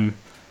enough time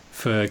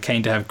for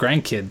Cain to have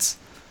grandkids.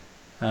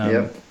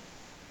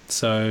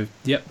 So,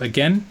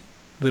 again,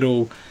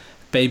 little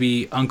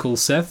baby Uncle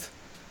Seth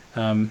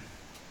could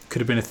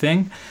have been a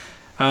thing.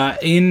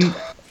 In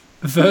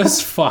verse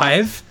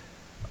 5...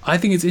 I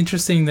think it's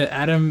interesting that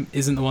Adam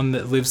isn't the one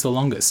that lives the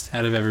longest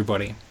out of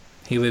everybody.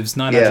 He lives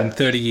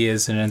 930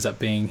 years and ends up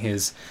being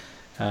his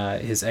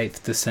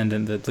 8th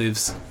descendant that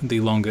lives the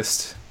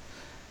longest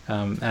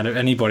out of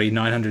anybody.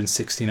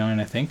 969,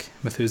 I think,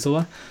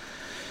 Methuselah.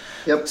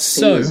 Yep.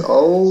 So, he was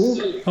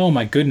old. Oh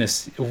my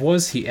goodness,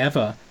 was he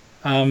ever?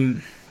 I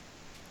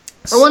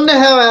wonder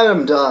how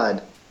Adam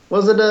died.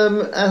 Was it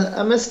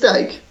a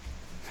mistake?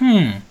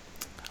 I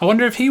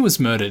wonder if he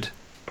was murdered.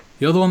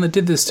 You're the one that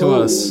did this to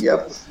us.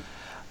 Yep.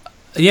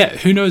 Yeah,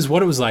 who knows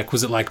what it was like.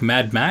 Was it like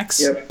Mad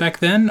Max back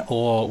then?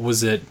 Or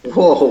was it...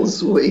 Oh,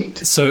 sweet.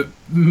 So,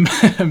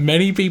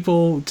 many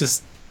people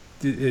just...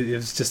 It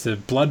was just a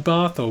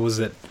bloodbath? Or was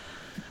there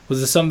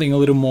something a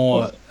little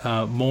more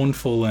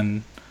mournful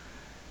and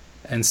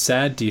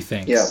sad, do you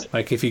think? Yeah.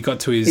 Like, if he got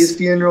to his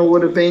funeral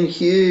would have been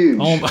huge.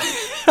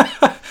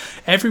 Oh,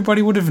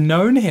 everybody would have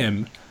known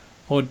him.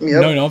 Or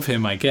known of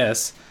him, I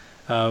guess.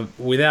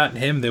 Without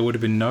him, there would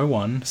have been no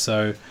one.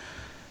 So,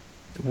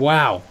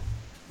 wow.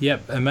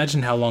 Yep,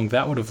 imagine how long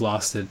that would have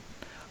lasted.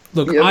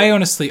 Look, I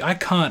honestly, I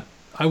can't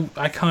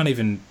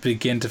even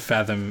begin to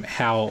fathom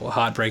how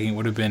heartbreaking it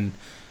would have been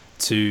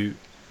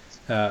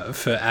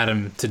for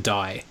Adam to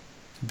die,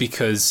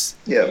 because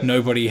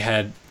nobody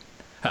had,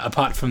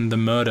 apart from the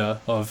murder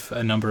of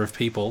a number of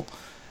people,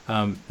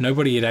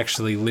 nobody had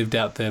actually lived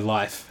out their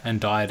life and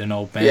died an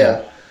old man.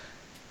 Yeah.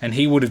 And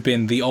he would have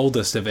been the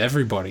oldest of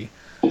everybody.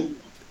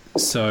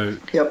 So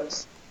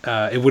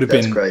it would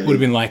have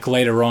been like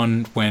later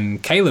on when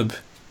Caleb...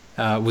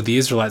 with the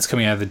Israelites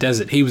coming out of the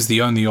desert, he was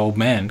the only old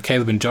man.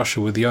 Caleb and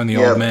Joshua were the only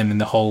old men in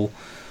the whole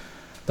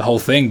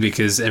thing,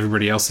 because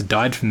everybody else had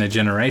died from their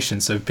generation.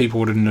 So people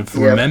wouldn't have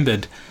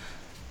remembered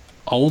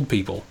old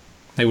people.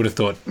 They would have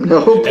thought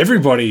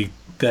everybody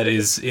that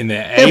is in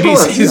their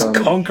 80s is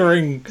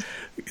conquering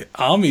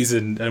armies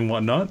and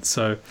whatnot.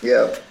 So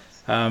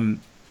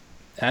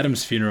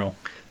Adam's funeral,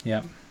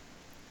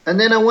 And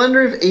then I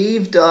wonder if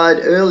Eve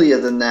died earlier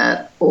than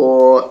that,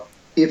 or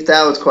if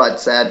that was quite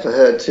sad for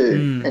her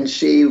too, and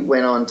she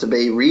went on to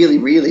be really,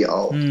 really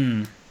old.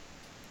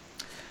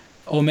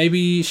 Or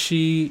maybe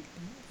she...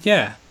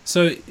 Yeah,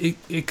 so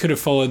it could have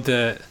followed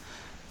the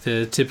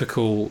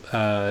typical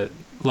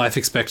life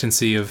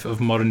expectancy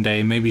of modern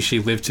day. Maybe she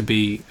lived to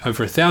be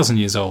over 1,000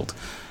 years old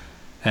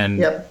and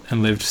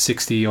lived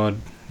 60-odd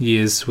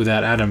years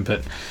without Adam.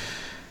 But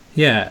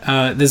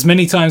yeah, there's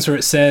many times where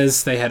it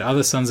says they had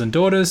other sons and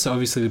daughters, so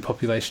obviously the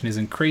population is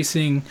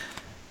increasing.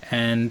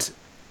 And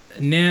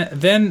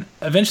then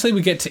eventually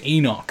we get to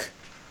Enoch.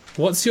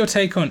 What's your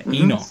take on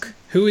Enoch?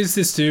 Who is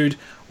this dude?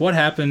 What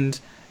happened?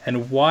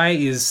 And why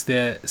is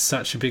there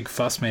such a big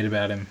fuss made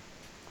about him?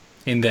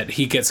 In that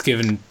he gets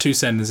given 2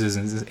 sentences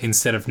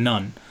instead of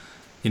none,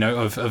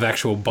 of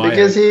actual bio.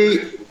 Because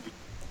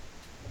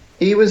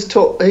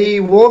he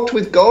walked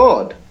with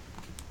God,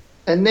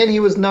 And then he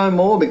was no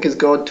more because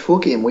God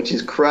took him, which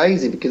is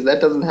crazy because that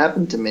doesn't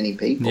happen to many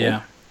people.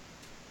 Yeah.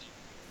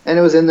 And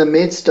it was in the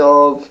midst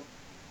of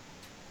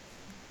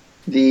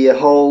the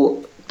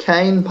whole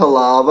Cain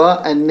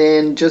palaver and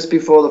then just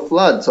before the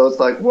flood. So it's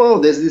like, whoa,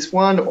 there's this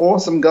one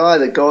awesome guy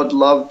that God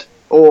loved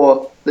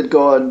or that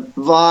God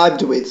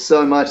vibed with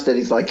so much that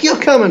he's like, you're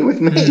coming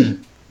with me.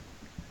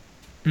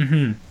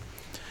 Mm-hmm.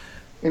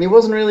 And he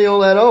wasn't really all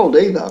that old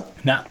either.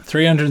 Nah,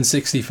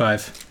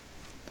 365.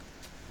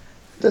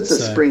 That's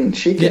a spring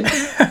chicken.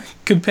 Yeah.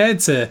 compared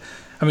to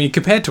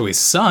his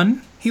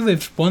son, he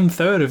lived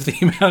 1/3 of the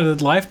amount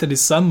of life that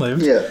his son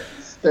lived. Yeah,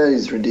 that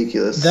is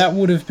ridiculous. That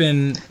would have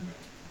been...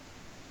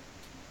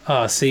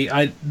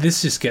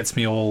 this just gets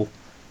me all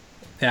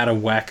out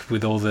of whack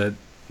with all the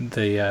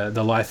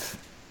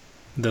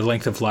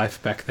length of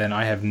life back then.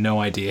 I have no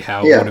idea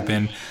how it would have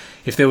been.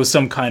 If there was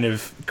some kind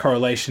of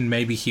correlation,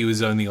 maybe he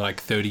was only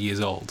like 30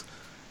 years old.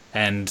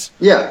 And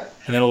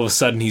then all of a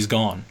sudden he's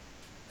gone.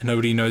 And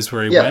nobody knows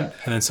where he went.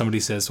 And then somebody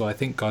says, well, I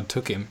think God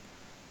took him.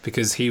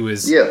 Because he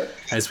was,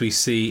 as we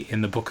see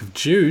in the book of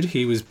Jude,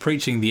 he was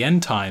preaching the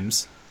end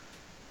times.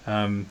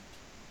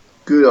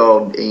 Good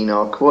old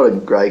Enoch. What a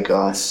great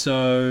guy.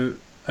 So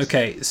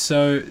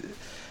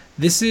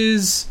this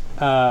is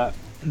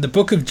the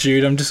book of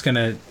Jude. I'm just going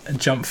to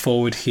jump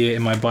forward here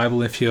in my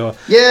Bible if you're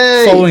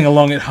following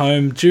along at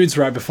home. Jude's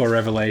right before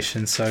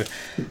Revelation. So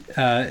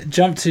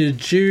jump to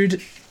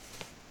Jude,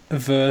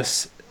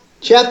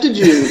 Chapter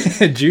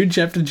Jude.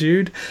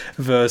 Jude,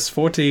 verse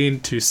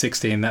 14 to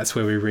 16. That's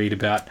where we read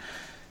about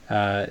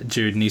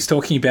Jude. And he's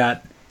talking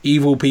about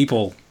evil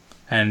people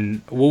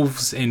and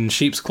wolves in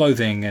sheep's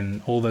clothing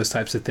and all those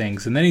types of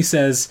things. And then he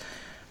says,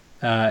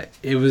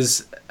 it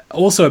was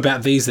also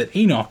about these that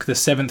Enoch, the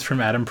seventh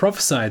from Adam,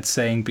 prophesied,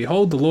 saying,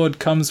 behold, the Lord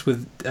comes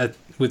with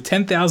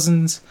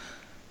 10,000s.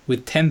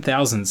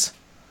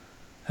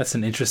 That's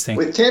an interesting...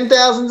 With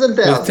 10,000s and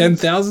thousands. With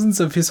 10,000s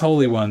of his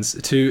holy ones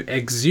to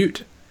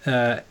execute...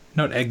 to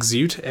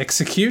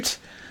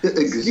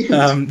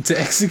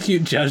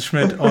execute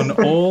judgment on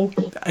all.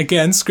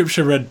 Again,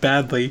 scripture read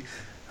badly.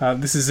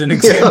 This is an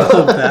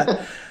example of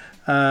that.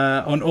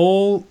 On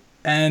all,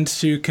 and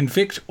to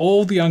convict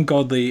all the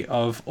ungodly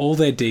of all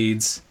their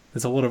deeds.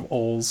 There's a lot of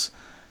alls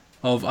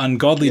of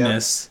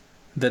ungodliness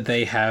that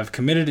they have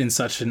committed in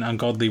such an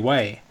ungodly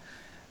way,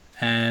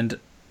 and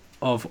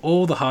of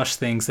all the harsh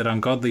things that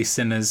ungodly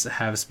sinners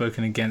have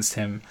spoken against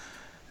him.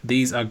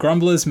 These are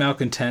grumblers,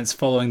 malcontents,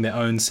 following their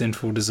own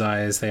sinful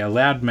desires. They are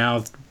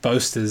loud-mouthed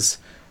boasters,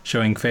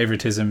 showing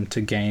favoritism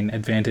to gain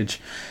advantage.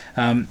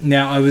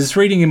 Now, I was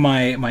reading in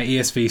my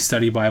ESV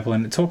study Bible,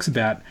 and it talks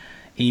about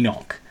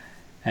Enoch.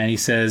 And he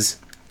says,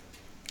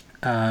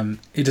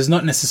 it does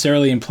not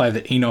necessarily imply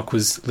that Enoch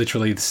was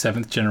literally the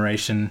seventh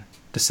generation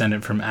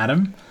descendant from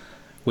Adam,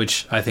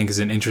 which I think is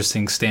an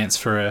interesting stance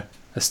for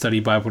a study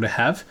Bible to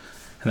have.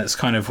 And that's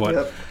kind of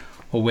what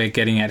we're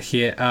getting at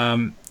here.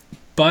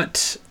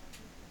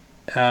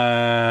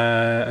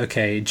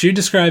 Jude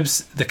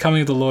describes the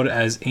coming of the Lord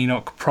as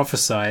Enoch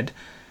prophesied,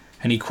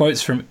 and he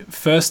quotes from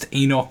 1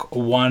 Enoch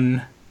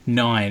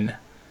 1:9.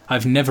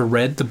 I've never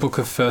read the book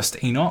of 1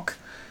 Enoch.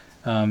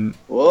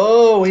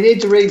 Whoa, we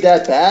need to read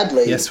that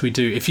badly. Yes, we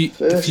do. If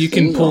you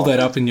can pull that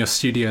up in your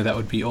studio, that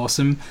would be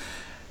awesome.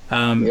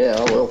 I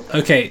will.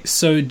 Okay,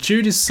 so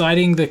Jude is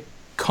citing the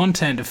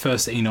content of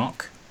 1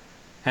 Enoch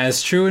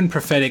as true and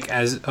prophetic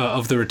as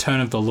of the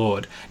return of the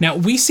Lord. Now,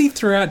 we see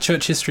throughout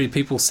church history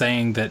people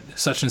saying that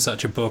such and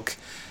such a book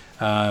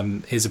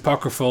is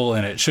apocryphal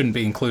and it shouldn't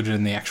be included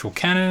in the actual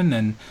canon,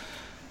 and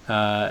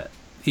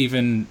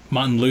even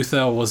Martin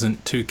Luther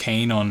wasn't too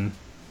keen on,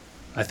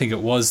 I think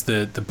it was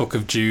the book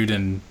of Jude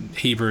and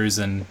Hebrews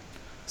and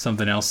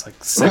something else, like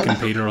 2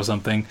 Peter or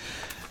something.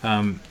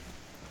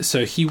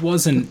 So he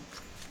wasn't...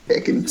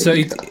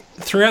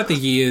 Throughout the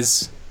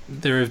years,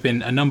 there have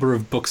been a number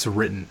of books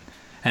written.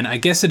 And I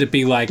guess it'd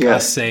be like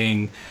us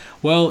saying,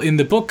 well, in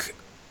the book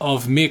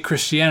of Mere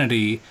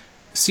Christianity,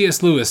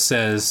 C.S. Lewis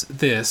says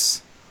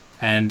this,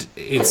 and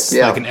it's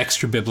like an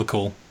extra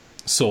biblical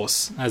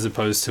source as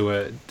opposed to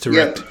a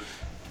direct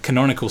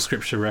canonical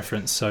scripture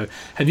reference. So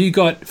have you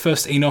got 1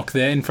 Enoch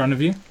there in front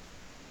of you?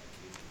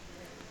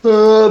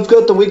 I've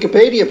got the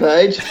Wikipedia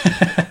page.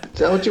 Is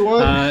that what you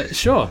want?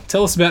 Sure.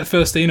 Tell us about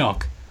 1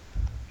 Enoch.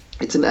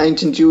 It's an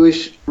ancient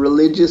Jewish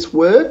religious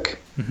work.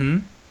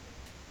 Mm-hmm.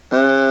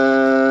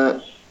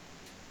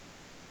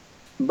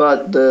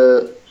 But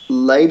the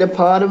later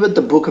part of it,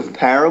 the Book of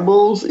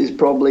Parables, is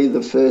probably the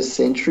 1st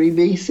century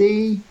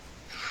BC.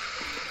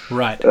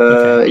 Right.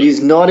 Okay. It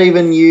is not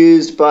even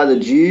used by the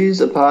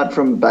Jews apart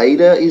from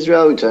Beta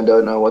Israel, which I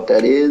don't know what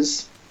that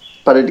is.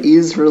 But it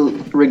is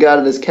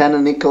regarded as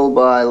canonical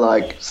by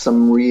like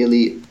some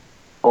really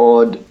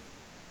odd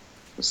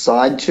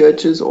side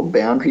churches or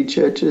boundary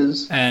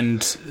churches.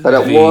 But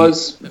it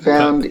was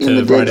found in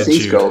the Dead Sea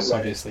Scrolls.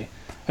 Obviously.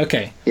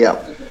 Okay.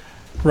 Yeah.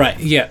 Right,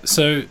 yeah.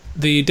 So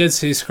the Dead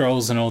Sea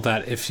Scrolls and all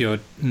that, if you're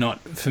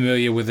not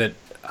familiar with it,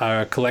 are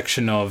a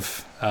collection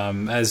of,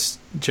 as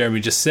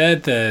Jeremy just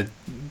said, they're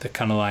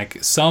kind of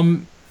like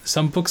some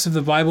books of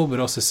the Bible, but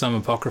also some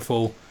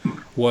apocryphal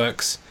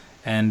works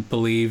and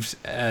believed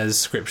as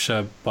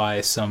scripture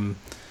by some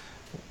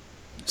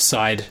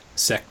side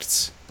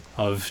sects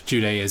of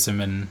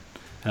Judaism and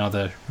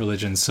other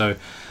religions. So,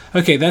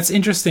 okay, that's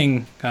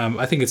interesting.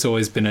 I think it's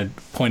always been a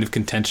point of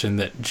contention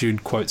that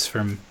Jude quotes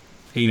from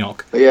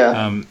Enoch.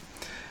 Yeah.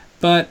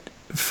 But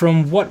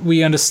from what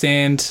we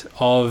understand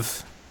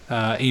of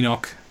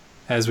Enoch,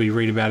 as we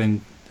read about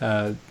in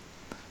the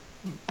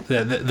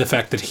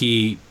fact that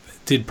he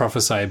did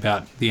prophesy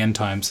about the end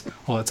times,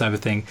 all that type of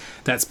thing,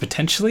 that's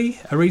potentially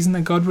a reason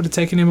that God would have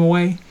taken him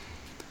away.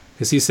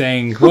 Because he's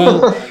saying,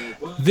 well,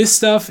 this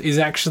stuff is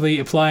actually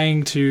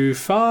applying to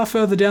far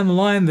further down the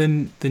line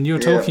than you're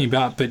talking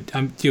about, but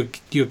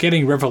you're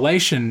getting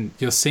revelation,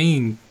 you're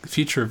seeing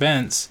future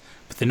events,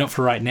 but they're not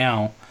for right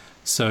now.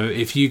 So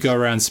if you go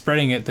around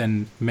spreading it,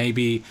 then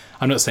maybe,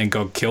 I'm not saying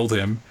God killed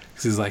him,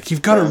 because he's like,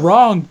 you've got it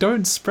wrong,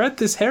 don't spread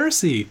this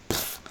heresy.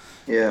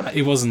 Yeah.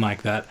 It wasn't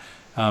like that.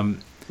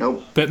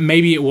 Nope. But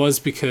maybe it was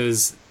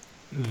because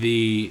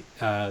the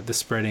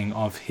spreading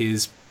of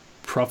his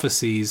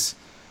prophecies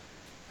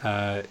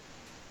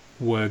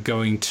were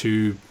going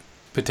to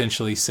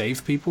potentially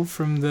save people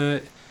from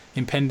the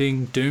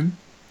impending doom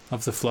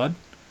of the flood.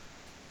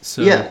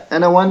 So, yeah,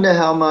 and I wonder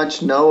how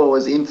much Noah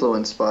was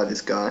influenced by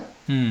this guy.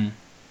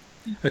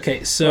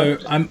 Okay, so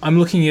I'm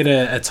looking at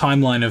a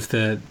timeline of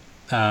the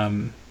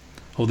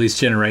all these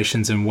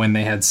generations and when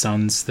they had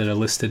sons that are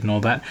listed and all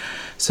that.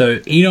 So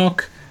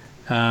Enoch,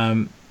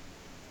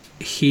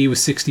 he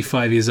was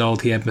 65 years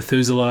old. He had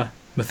Methuselah.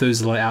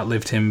 Methuselah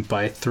outlived him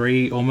by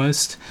 3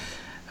 almost.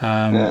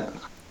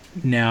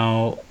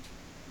 Now,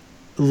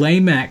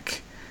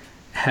 Lamech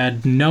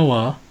had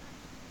Noah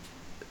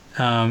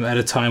at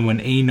a time when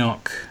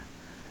Enoch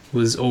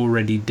was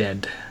already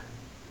dead.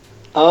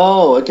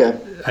 Oh, okay.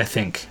 I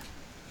think.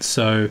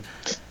 So,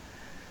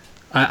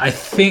 I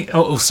think...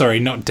 Oh, sorry,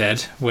 not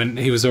dead, when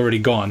he was already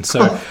gone.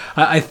 So,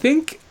 I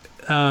think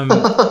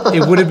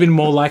it would have been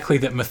more likely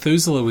that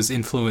Methuselah was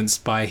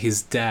influenced by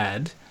his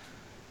dad.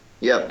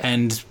 Yep.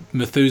 And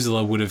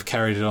Methuselah would have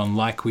carried it on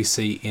like we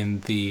see in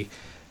the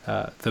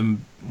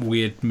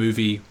weird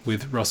movie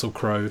with Russell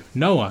Crowe,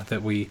 Noah,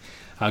 that we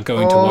are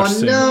going to watch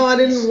soon. Oh, no, I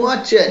didn't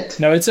watch it.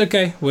 No, it's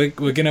okay. We're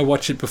going to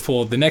watch it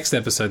before the next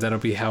episode. That'll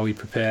be how we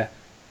prepare.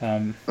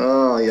 Yeah.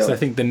 So I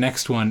think the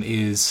next one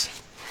is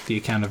the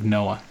account of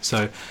Noah.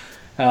 So,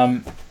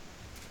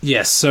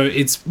 yes, so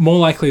it's more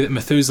likely that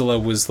Methuselah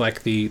was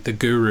like the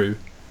guru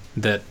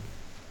that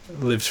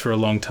lived for a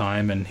long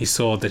time, and he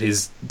saw that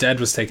his dad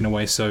was taken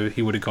away, so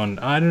he would have gone,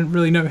 I don't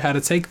really know how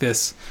to take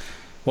this,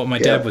 what my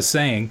dad was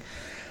saying.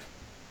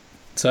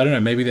 So I don't know,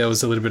 maybe there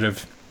was a little bit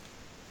of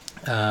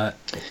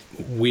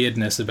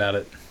weirdness about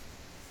it.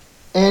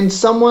 And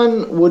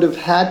someone would have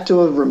had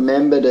to have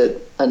remembered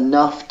it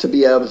enough to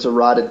be able to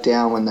write it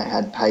down when they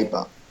had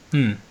paper.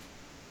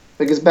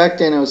 Because back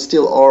then it was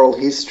still oral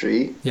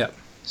history. Yep.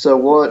 So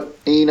what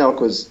Enoch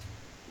was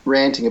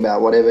ranting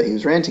about, whatever he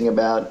was ranting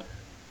about,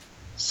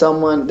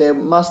 there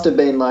must have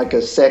been like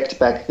a sect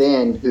back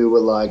then who were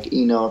like,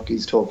 Enoch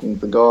is talking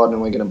for God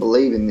and we're going to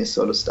believe in this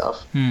sort of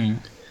stuff.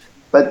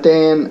 But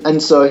then,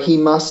 and so he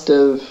must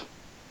have...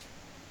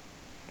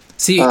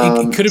 See,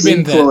 it could have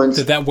been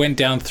that went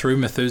down through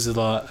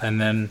Methuselah and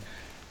then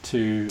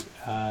to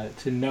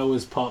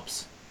Noah's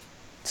pops,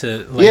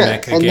 to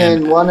Lamech again. And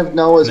then one of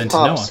Noah's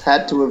pops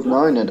had to have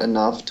known it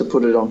enough to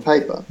put it on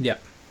paper.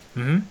 Yep.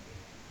 That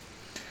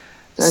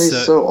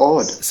is so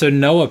odd. So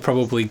Noah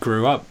probably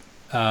grew up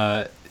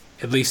at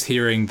least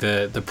hearing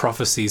the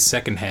prophecies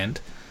secondhand.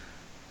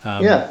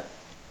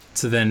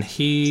 So then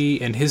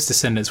he and his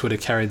descendants would have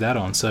carried that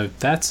on. So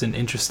that's an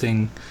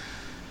interesting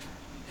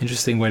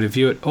way to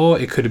view it. Or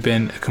it could have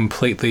been a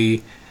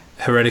completely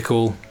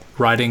heretical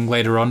writing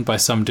later on by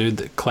some dude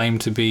that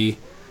claimed to be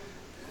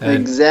a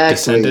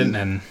descendant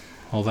and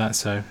all that.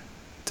 So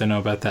don't know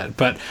about that.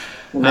 But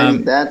maybe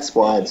that's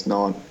why it's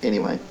not.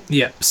 Anyway.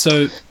 Yeah.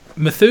 So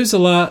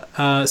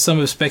Methuselah, some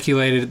have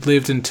speculated,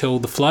 lived until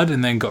the flood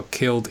and then got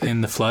killed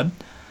in the flood.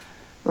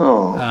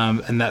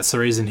 And that's the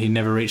reason he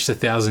never reached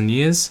 1,000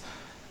 years.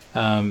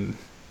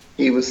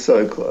 He was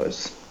so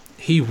close.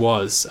 He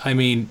was. I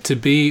mean, to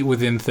be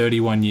within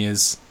 31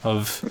 years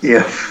of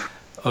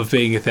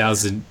being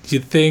 1,000,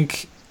 you'd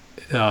think,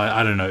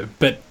 I don't know,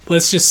 but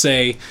let's just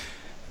say,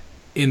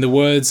 in the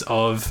words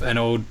of an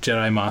old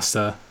Jedi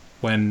Master,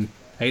 when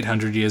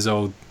 800 years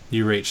old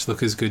you reach,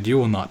 look as good you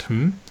will not,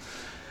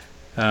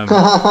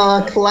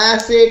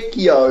 Classic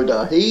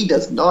Yoda. He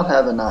does not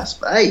have a nice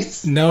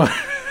face. No.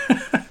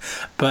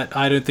 But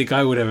I don't think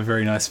I would have a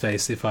very nice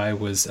face if I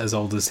was as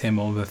old as him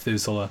or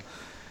Methuselah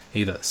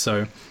either.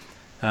 So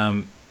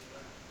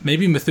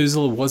maybe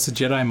Methuselah was a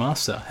Jedi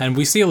Master. And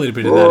we see a little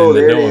bit of that in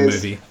the Noah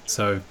movie.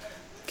 So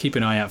keep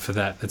an eye out for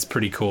that. That's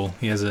pretty cool.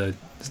 He has a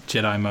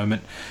Jedi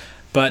moment.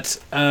 But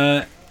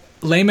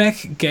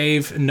Lamech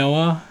gave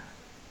Noah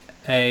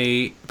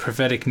a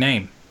prophetic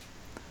name.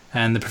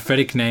 And the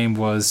prophetic name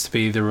was to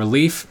be the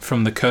relief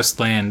from the cursed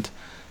land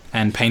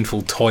and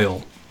painful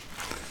toil.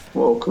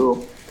 Whoa,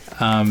 cool.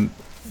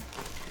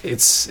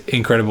 It's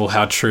incredible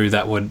how true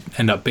that would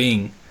end up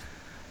being,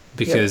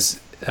 because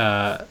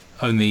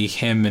only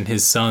him and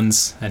his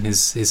sons and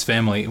his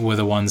family were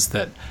the ones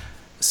that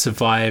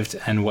survived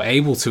and were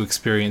able to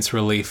experience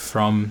relief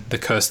from the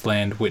cursed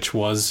land, which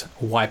was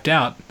wiped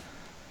out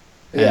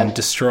and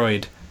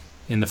destroyed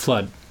in the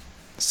flood.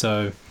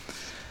 So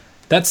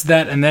that's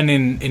that. And then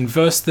in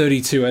verse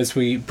 32, as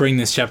we bring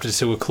this chapter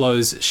to a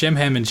close, Shem,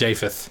 Ham, and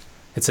Japheth.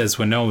 It says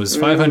when Noah was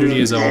 500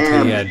 years old,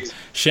 he had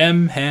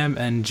Shem, Ham,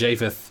 and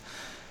Japheth.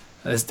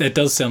 That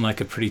does sound like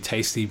a pretty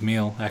tasty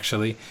meal,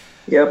 actually.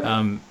 Yep.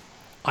 I'm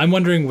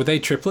wondering, were they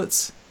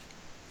triplets?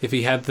 If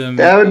he had them...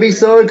 That would be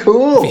so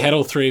cool. If he had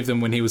all three of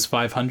them when he was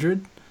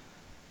 500?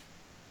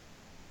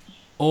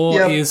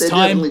 Or is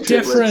time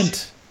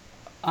different?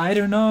 I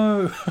don't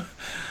know.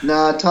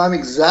 Nah, time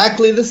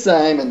exactly the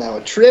same, and they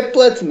were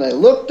triplets, and they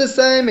looked the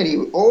same, and he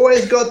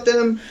always got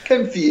them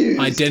confused.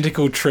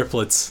 Identical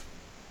triplets.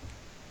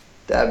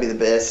 That'd be the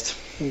best.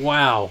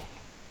 Wow.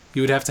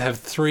 You would have to have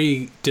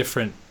 3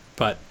 different,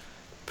 but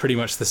pretty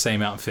much the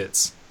same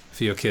outfits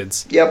for your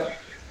kids. Yep.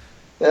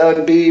 That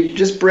would be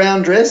just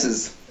brown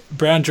dresses.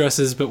 Brown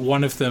dresses, but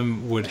one of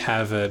them would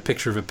have a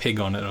picture of a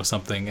pig on it or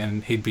something,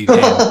 and he'd be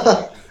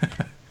dead.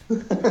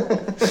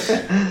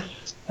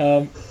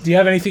 Do you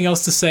have anything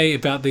else to say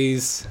about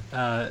these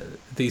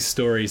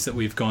stories that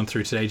we've gone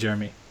through today,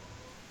 Jeremy?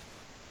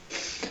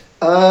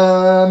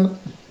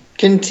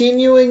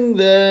 Continuing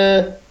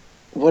the,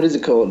 what is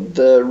it called?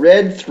 The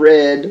red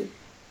thread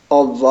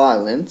of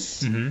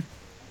violence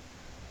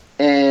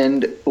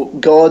and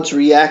God's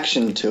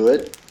reaction to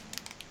it.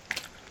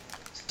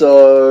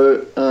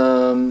 So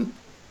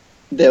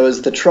there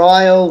was the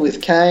trial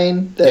with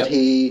Cain that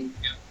he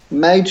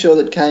made sure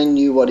that Cain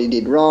knew what he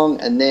did wrong,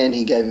 and then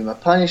he gave him a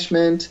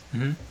punishment.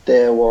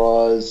 There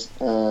was,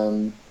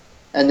 and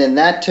then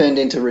that turned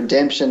into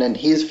redemption, and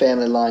his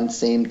family line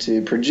seemed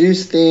to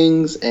produce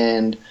things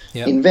and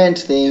invent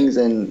things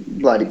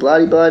and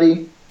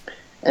bloody.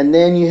 And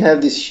then you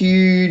have this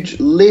huge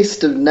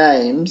list of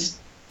names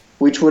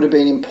which would have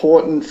been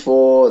important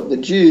for the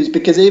Jews,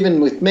 because even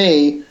with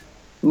me,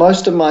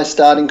 most of my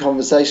starting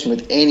conversation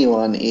with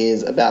anyone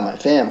is about my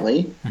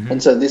family,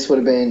 and so this would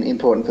have been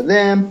important for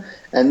them.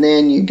 And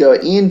then you go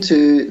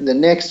into the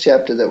next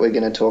chapter that we're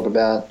going to talk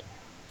about,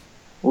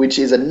 which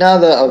is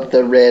another of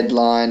the red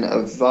line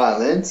of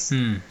violence.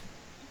 And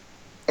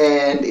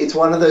it's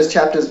one of those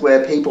chapters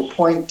where people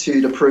point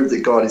to prove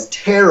that God is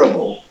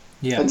terrible.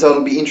 And so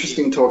it'll be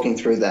interesting talking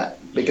through that,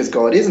 because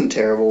God isn't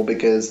terrible,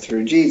 because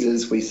through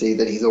Jesus we see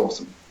that he's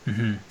awesome.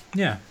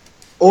 Yeah.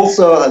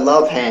 Also, I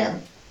love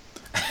Ham.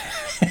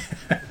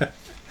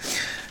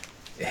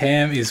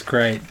 Ham is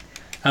great.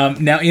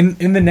 Now,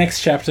 in the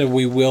next chapter,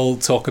 we will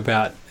talk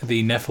about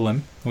the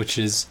Nephilim, which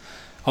is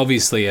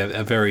obviously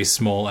a very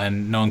small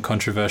and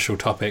non-controversial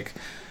topic.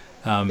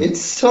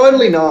 It's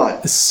totally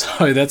not.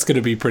 So that's going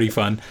to be pretty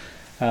fun.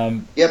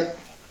 Yep.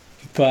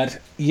 But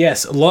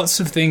yes, lots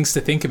of things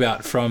to think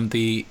about from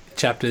the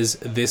chapters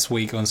this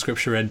week on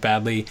Scripture Read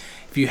Badly.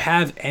 If you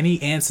have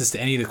any answers to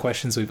any of the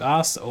questions we've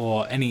asked,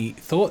 or any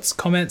thoughts,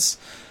 comments,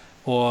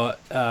 or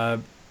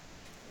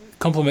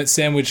compliment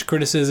sandwich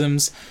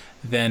criticisms,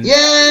 then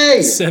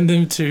send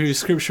them to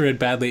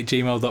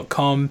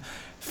scripturereadbadly@gmail.com.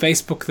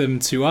 Facebook them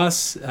to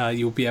us.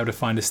 You'll be able to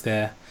find us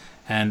there,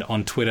 and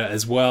on Twitter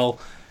as well.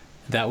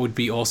 That would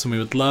be awesome. We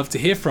would love to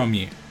hear from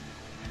you.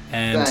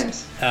 And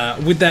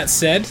with that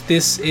said,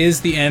 this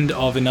is the end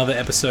of another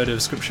episode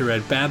of Scripture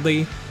Read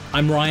Badly.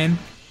 I'm Ryan.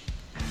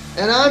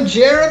 And I'm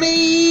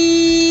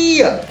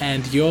Jeremy!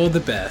 And you're the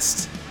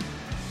best.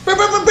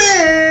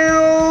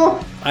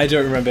 I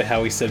don't remember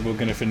how we said we were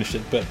going to finish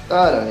it, but...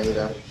 I don't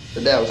either,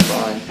 but that was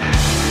fine.